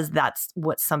because that's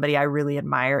what somebody I really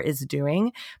admire is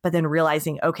doing. But then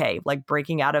realizing, okay, like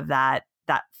breaking out of that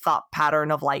thought pattern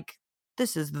of like,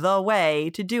 this is the way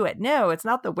to do it. No, it's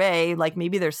not the way. Like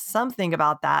maybe there's something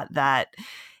about that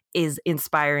is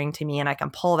inspiring to me and I can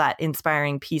pull that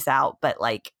inspiring piece out, but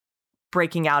like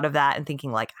breaking out of that and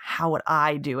thinking like, how would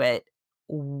I do it?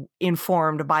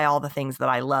 Informed by all the things that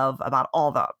I love about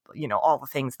all the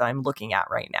things that I'm looking at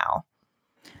right now.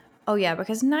 Oh, yeah,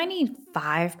 because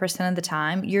 95% of the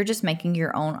time you're just making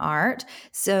your own art.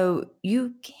 So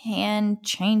you can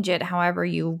change it however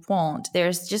you want.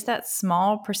 There's just that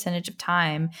small percentage of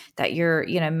time that you're,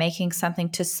 making something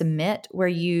to submit where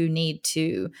you need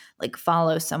to like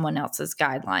follow someone else's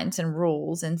guidelines and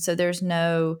rules. And so there's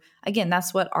no, again,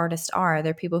 that's what artists are.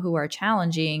 They're people who are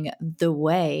challenging the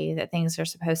way that things are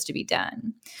supposed to be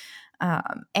done.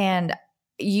 And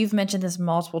you've mentioned this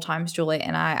multiple times, Julie,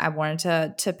 and I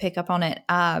wanted to pick up on it.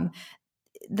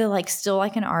 The like still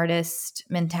like an artist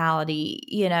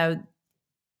mentality,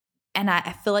 and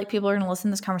I feel like people are going to listen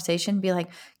to this conversation and be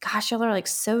like, gosh, y'all are like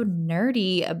so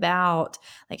nerdy about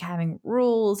like having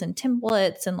rules and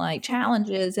templates and like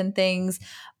challenges and things.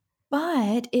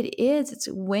 But it's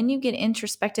when you get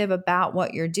introspective about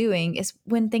what you're doing is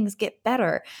when things get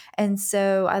better. And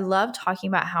so I love talking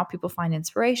about how people find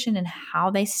inspiration and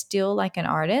how they still like an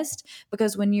artist,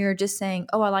 because when you're just saying,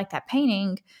 oh, I like that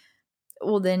painting,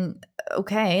 well, then,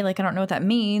 okay, like I don't know what that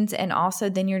means. And also,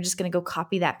 then you're just going to go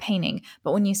copy that painting.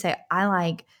 But when you say, I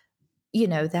like,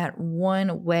 that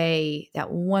one way, that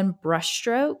one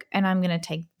brushstroke, and I'm going to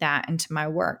take that into my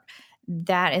work.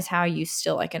 That is how you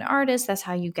still like an artist. That's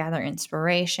how you gather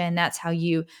inspiration. That's how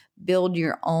you build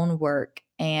your own work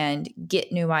and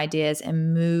get new ideas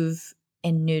and move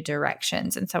in new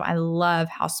directions. And so I love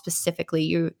how specifically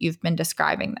you've been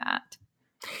describing that.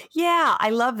 Yeah, I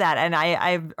love that. And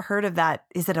I've heard of that.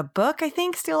 Is it a book, I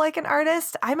think, Still Like an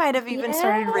Artist? I might have even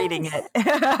started reading it.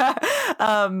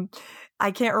 I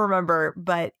can't remember,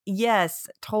 but yes,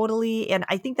 totally. And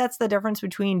I think that's the difference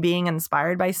between being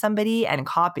inspired by somebody and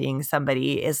copying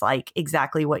somebody is like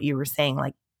exactly what you were saying,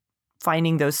 like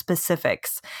finding those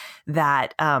specifics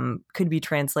that could be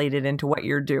translated into what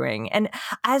you're doing. And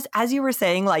as you were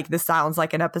saying, like this sounds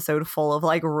like an episode full of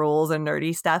like rules and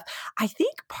nerdy stuff. I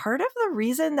think part of the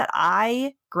reason that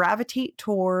I gravitate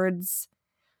towards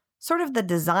sort of the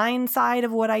design side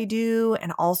of what I do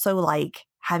and also like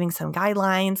having some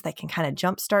guidelines that can kind of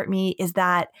jumpstart me is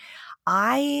that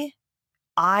I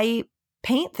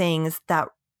paint things that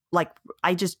like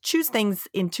I just choose things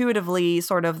intuitively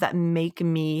sort of that make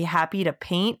me happy to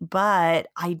paint, but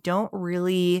I don't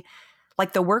really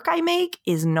like the work I make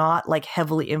is not like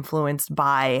heavily influenced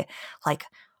by like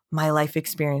my life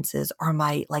experiences or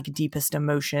my like deepest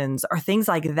emotions or things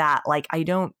like that. Like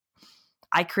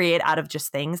I create out of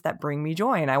just things that bring me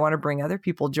joy and I want to bring other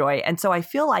people joy. And so I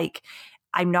feel like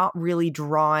I'm not really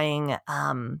drawing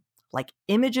like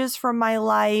images from my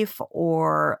life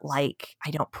or like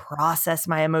I don't process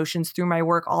my emotions through my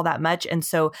work all that much. And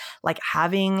so like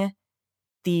having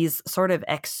these sort of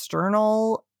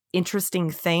external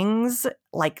interesting things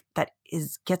like that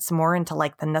gets more into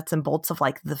like the nuts and bolts of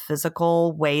like the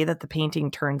physical way that the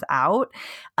painting turns out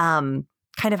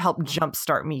kind of help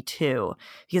jumpstart me too,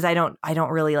 because I don't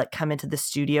really like come into the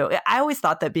studio. I always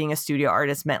thought that being a studio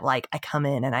artist meant like I come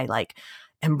in and I like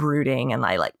am brooding and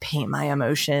I like paint my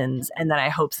emotions and then I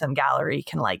hope some gallery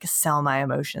can like sell my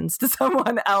emotions to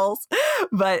someone else.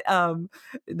 But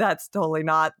that's totally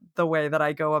not the way that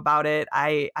I go about it.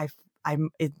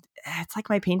 It's like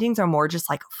my paintings are more just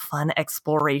like fun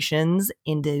explorations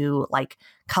into like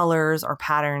colors or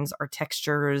patterns or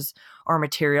textures or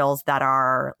materials that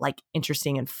are like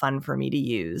interesting and fun for me to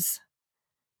use.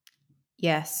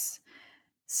 Yes.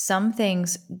 Some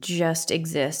things just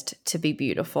exist to be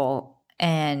beautiful.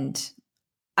 And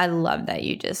I love that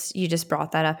you just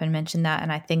brought that up and mentioned that.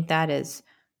 And I think that is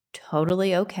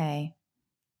totally okay.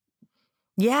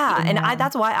 Yeah. And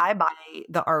that's why I buy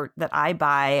the art that I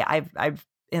buy. I've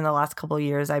in the last couple of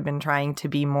years, I've been trying to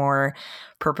be more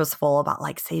purposeful about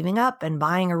like saving up and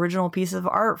buying original pieces of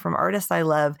art from artists I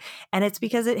love. And it's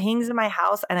because it hangs in my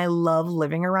house and I love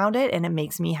living around it and it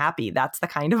makes me happy. That's the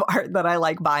kind of art that I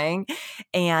like buying.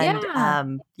 And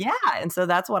yeah. And so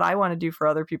that's what I want to do for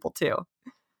other people too.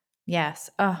 Yes.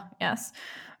 Oh, yes.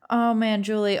 Oh man,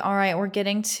 Julie. All right. We're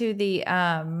getting to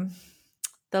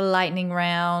the lightning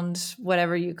round,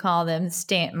 whatever you call them,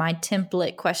 my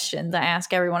template questions I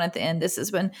ask everyone at the end. This has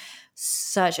been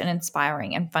such an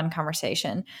inspiring and fun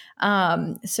conversation.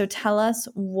 So tell us,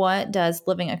 what does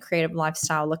living a creative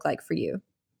lifestyle look like for you?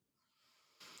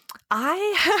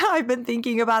 I've been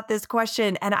thinking about this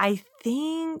question, and I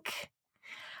think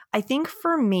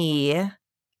for me,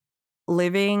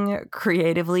 living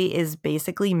creatively is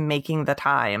basically making the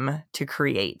time to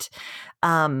create.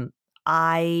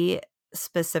 I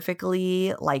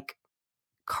specifically like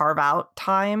carve out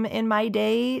time in my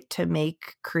day to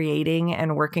make creating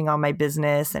and working on my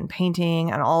business and painting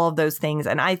and all of those things.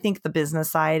 And I think the business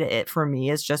side, it for me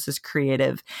is just as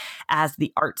creative as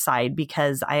the art side,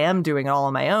 because I am doing it all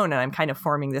on my own and I'm kind of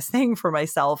forming this thing for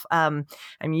myself. I'm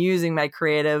using my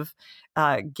creative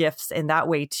gifts in that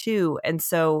way too. And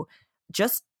so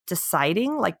just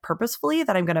deciding like purposefully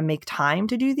that I'm going to make time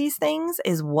to do these things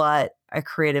is what a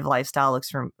creative lifestyle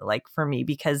looks for me,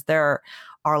 because there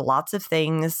are lots of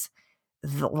things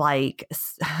like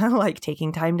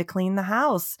taking time to clean the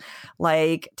house,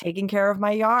 like taking care of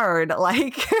my yard,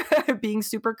 like being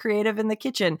super creative in the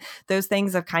kitchen. Those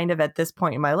things have kind of at this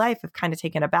point in my life have kind of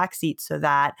taken a backseat so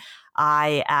that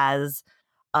I, as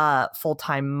a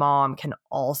full-time mom, can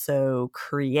also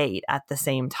create at the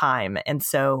same time. And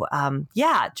so,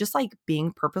 just like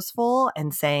being purposeful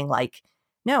and saying like,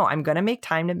 no, I'm going to make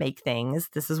time to make things.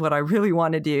 This is what I really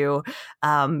want to do.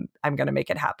 I'm going to make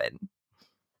it happen.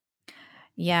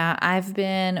 Yeah, I've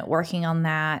been working on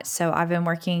that. So I've been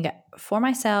working for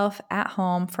myself at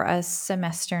home for a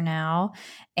semester now.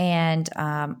 And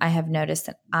I have noticed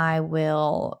that I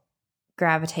will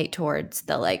gravitate towards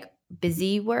the like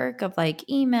busy work of like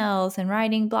emails and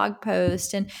writing blog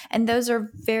posts, and those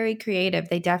are very creative.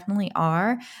 They definitely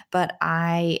are, but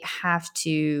I have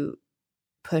to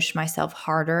push myself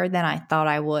harder than I thought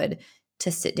I would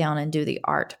to sit down and do the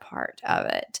art part of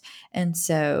it. And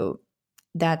so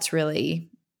that's really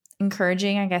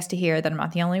encouraging, I guess, to hear that I'm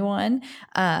not the only one.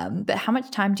 But how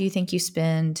much time do you think you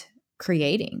spend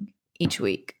creating each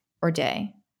week or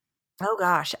day? Oh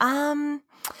gosh.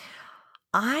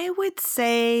 I would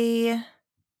say,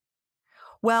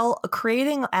 well,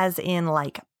 creating as in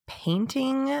like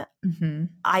painting, Mm-hmm.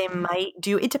 I might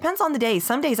do. It depends on the day.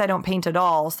 Some days I don't paint at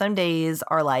all. Some days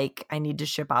are like I need to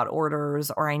ship out orders,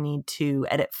 or I need to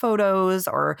edit photos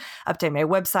or update my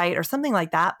website or something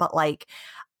like that. But like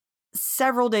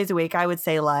several days a week, I would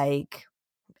say like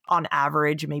on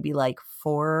average, maybe like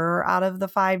 4 out of the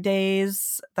 5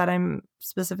 days that I'm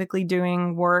specifically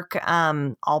doing work,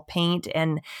 I'll paint.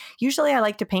 And usually I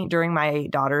like to paint during my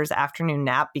daughter's afternoon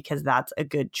nap, because that's a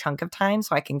good chunk of time.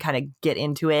 So I can kind of get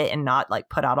into it and not like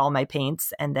put out all my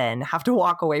paints and then have to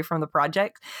walk away from the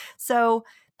project. So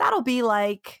that'll be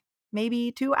like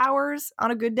maybe 2 hours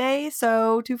on a good day.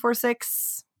 So 2, 4,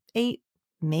 6, 8,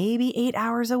 maybe 8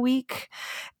 hours a week.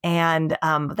 And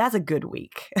that's a good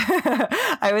week.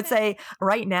 I would say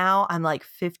right now I'm like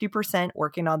 50%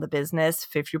 working on the business,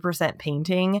 50%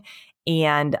 painting.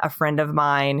 And a friend of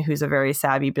mine who's a very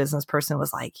savvy business person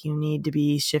was like, you need to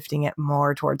be shifting it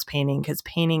more towards painting, because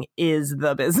painting is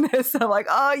the business. I'm like,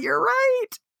 oh, you're right.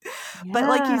 Yeah. But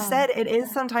like you said, it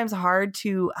is sometimes hard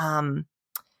to,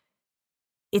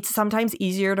 it's sometimes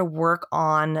easier to work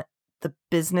on the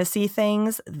businessy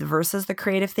things versus the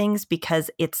creative things, because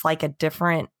it's like a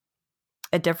different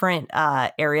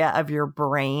area of your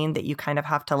brain that you kind of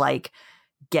have to like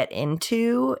get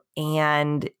into.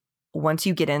 And once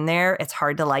you get in there, it's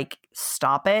hard to like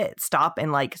stop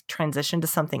and like transition to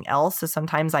something else. So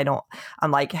sometimes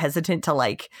I'm like hesitant to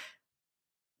like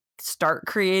start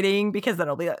creating, because then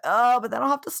I'll be like, oh, but then I'll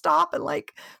have to stop in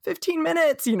like 15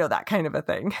 minutes, that kind of a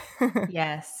thing.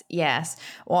 Yes.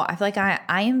 Well, I feel like I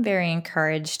am very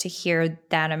encouraged to hear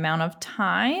that amount of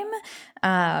time.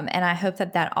 And I hope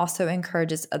that also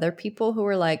encourages other people who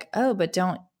are like, oh, but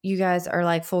don't, you guys are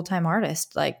like full-time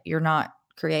artists. Like you're not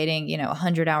creating,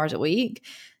 100 hours a week.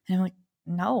 And I'm like,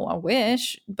 no, I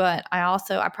wish, but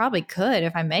I probably could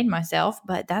if I made myself,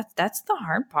 but that's the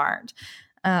hard part.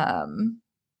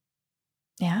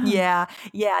 Yeah,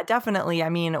 definitely. I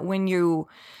mean, when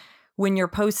you're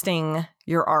posting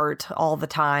your art all the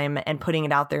time and putting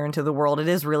it out there into the world, it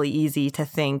is really easy to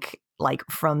think like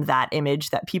from that image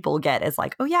that people get as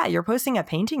like, oh yeah, you're posting a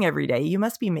painting every day, you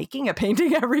must be making a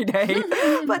painting every day.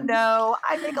 But no,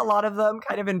 I make a lot of them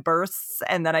kind of in bursts,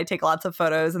 and then I take lots of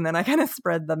photos and then I kind of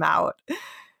spread them out.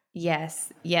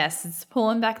 Yes, it's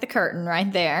pulling back the curtain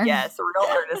right there. Yes, real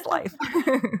artist life.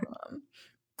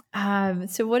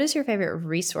 So what is your favorite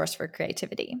resource for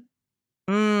creativity?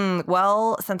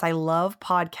 Well, since I love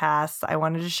podcasts, I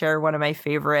wanted to share one of my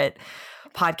favorite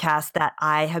podcasts that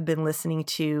I have been listening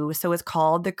to. So it's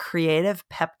called The Creative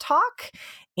Pep Talk.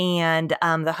 And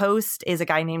the host is a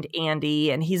guy named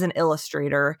Andy, and he's an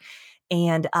illustrator.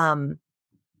 And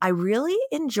I really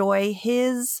enjoy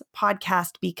his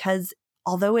podcast because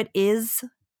although it is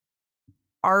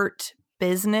art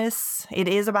business, it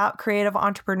is about creative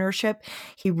entrepreneurship,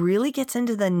 he really gets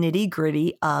into the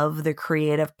nitty-gritty of the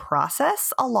creative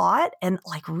process a lot, and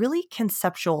like really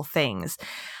conceptual things.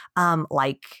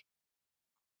 Like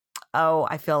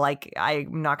I feel like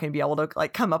I'm not going to be able to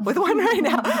like come up with one right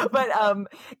now. But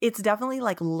it's definitely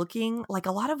like looking, like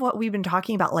a lot of what we've been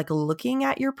talking about, like looking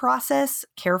at your process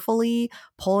carefully,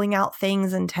 pulling out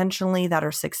things intentionally that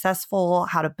are successful,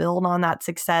 how to build on that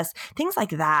success, things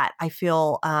like that. I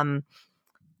feel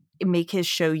make his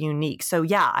show unique. So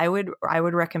yeah, I would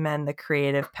recommend the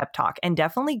Creative Pep Talk, and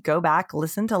definitely go back,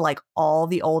 listen to like all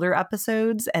the older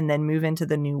episodes and then move into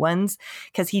the new ones,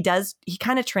 because he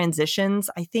kind of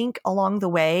transitions, I think, along the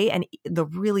way, and the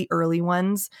really early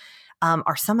ones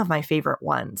are some of my favorite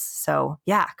ones. So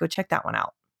yeah, go check that one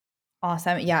out.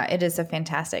 Awesome. Yeah, it is a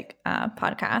fantastic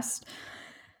podcast.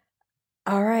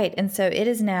 All right. And so it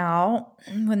is now,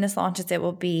 when this launches, it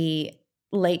will be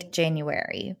late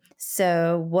January.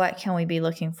 So what can we be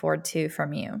looking forward to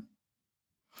from you?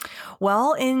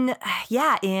 Well, in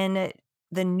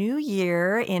the new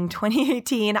year in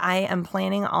 2018, I am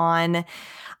planning on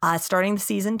starting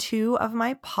season 2 of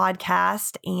my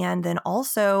podcast. And then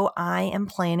also I am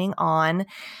planning on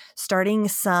starting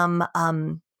some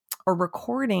or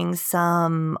recording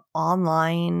some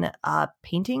online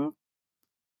painting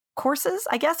courses,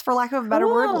 I guess, for lack of a better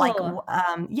word, like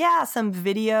some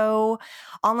video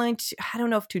online. I don't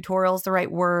know if tutorial is the right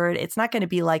word. It's not going to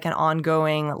be like an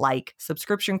ongoing like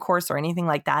subscription course or anything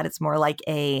like that. It's more like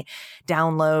a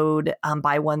download,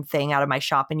 buy one thing out of my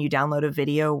shop and you download a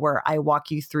video where I walk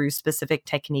you through specific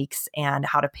techniques and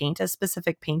how to paint a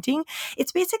specific painting.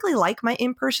 It's basically like my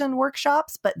in-person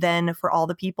workshops, but then for all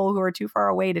the people who are too far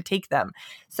away to take them.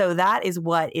 So that is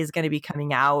what is going to be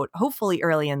coming out hopefully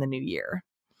early in the new year.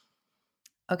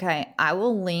 Okay, I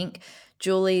will link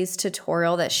Julie's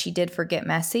tutorial that she did for Get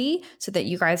Messy so that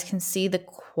you guys can see the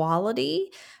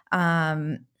quality.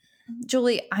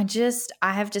 Julie, I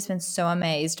have just been so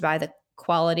amazed by the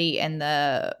quality and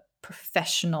the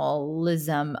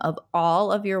professionalism of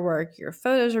all of your work. Your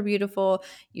photos are beautiful.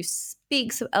 You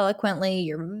speak so eloquently.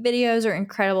 Your videos are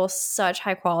incredible, such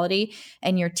high quality.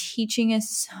 And your teaching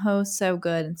is so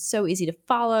good and so easy to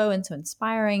follow and so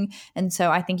inspiring. And so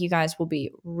I think you guys will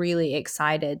be really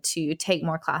excited to take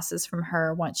more classes from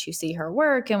her once you see her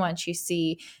work and once you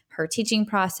see her teaching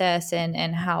process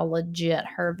and how legit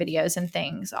her videos and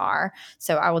things are.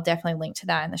 So I will definitely link to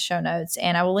that in the show notes,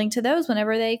 and I will link to those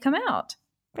whenever they come out.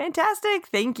 Fantastic.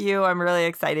 Thank you. I'm really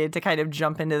excited to kind of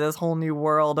jump into this whole new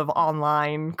world of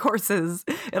online courses.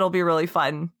 It'll be really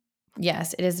fun.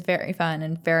 Yes, it is very fun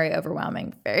and very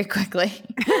overwhelming very quickly.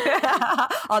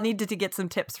 I'll need to get some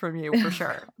tips from you for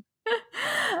sure.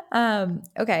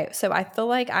 Okay, so I feel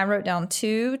like I wrote down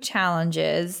 2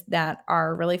 challenges that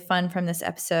are really fun from this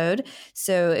episode.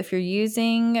 So if you're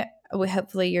using,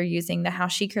 hopefully you're using the How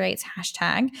She Creates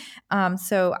hashtag.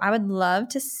 So I would love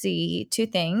to see 2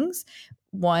 things.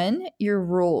 1, your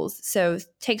rules. So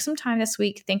take some time this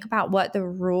week, think about what the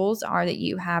rules are that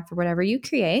you have for whatever you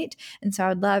create. And so I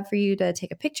would love for you to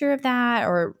take a picture of that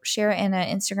or share it in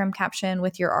an Instagram caption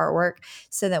with your artwork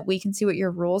so that we can see what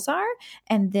your rules are,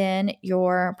 and then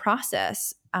your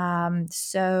process.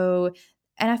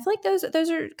 And I feel like those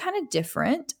are kind of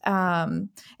different.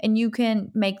 And you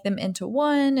can make them into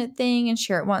one thing and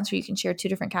share it once, or you can share 2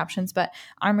 different captions. But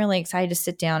I'm really excited to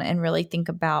sit down and really think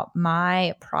about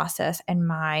my process and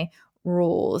my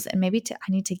rules. And maybe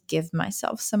I need to give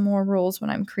myself some more rules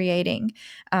when I'm creating.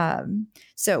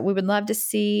 So we would love to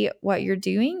see what you're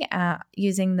doing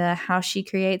using the How She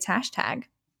Creates hashtag.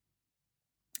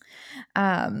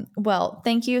 Well,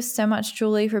 thank you so much,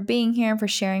 Julie, for being here and for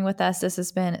sharing with us. This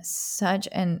has been such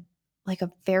a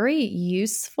very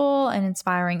useful and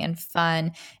inspiring and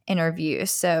fun interview.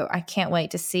 So I can't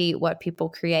wait to see what people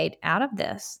create out of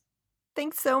this.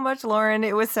 Thanks so much, Lauren.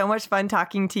 It was so much fun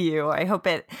talking to you. I hope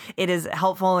it is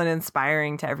helpful and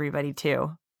inspiring to everybody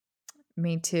too.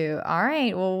 Me too. All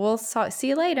right. Well, we'll see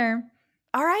you later.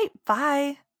 All right.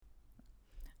 Bye.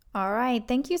 All right.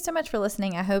 Thank you so much for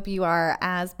listening. I hope you are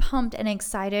as pumped and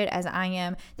excited as I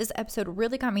am. This episode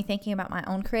really got me thinking about my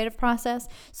own creative process.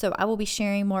 So I will be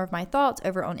sharing more of my thoughts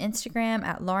over on Instagram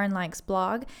at Lauren Likes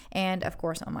Blog, and of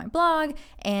course on my blog,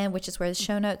 and which is where the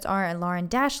show notes are at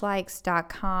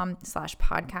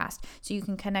lauren-likes.com/podcast. So you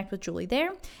can connect with Julie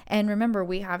there. And remember,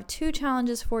 we have 2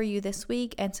 challenges for you this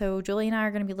week. And so Julie and I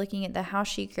are going to be looking at the How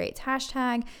She Creates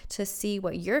hashtag to see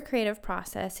what your creative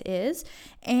process is.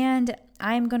 And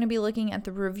I'm going to be looking at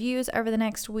the reviews over the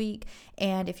next week,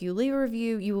 and if you leave a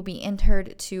review, you will be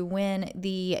entered to win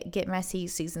the Get Messy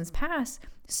Seasons Pass.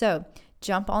 So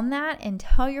jump on that and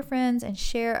tell your friends and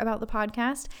share about the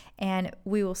podcast. And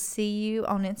we will see you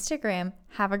on Instagram.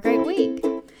 Have a great week.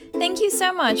 Thank you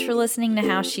so much for listening to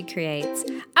How She Creates.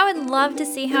 I would love to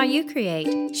see how you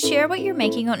create. Share what you're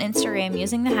making on Instagram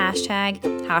using the hashtag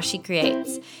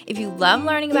HowSheCreates. If you love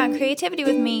learning about creativity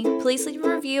with me, please leave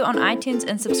a review on iTunes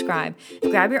and subscribe.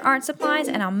 Grab your art supplies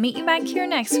and I'll meet you back here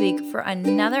next week for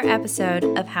another episode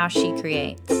of How She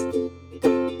Creates.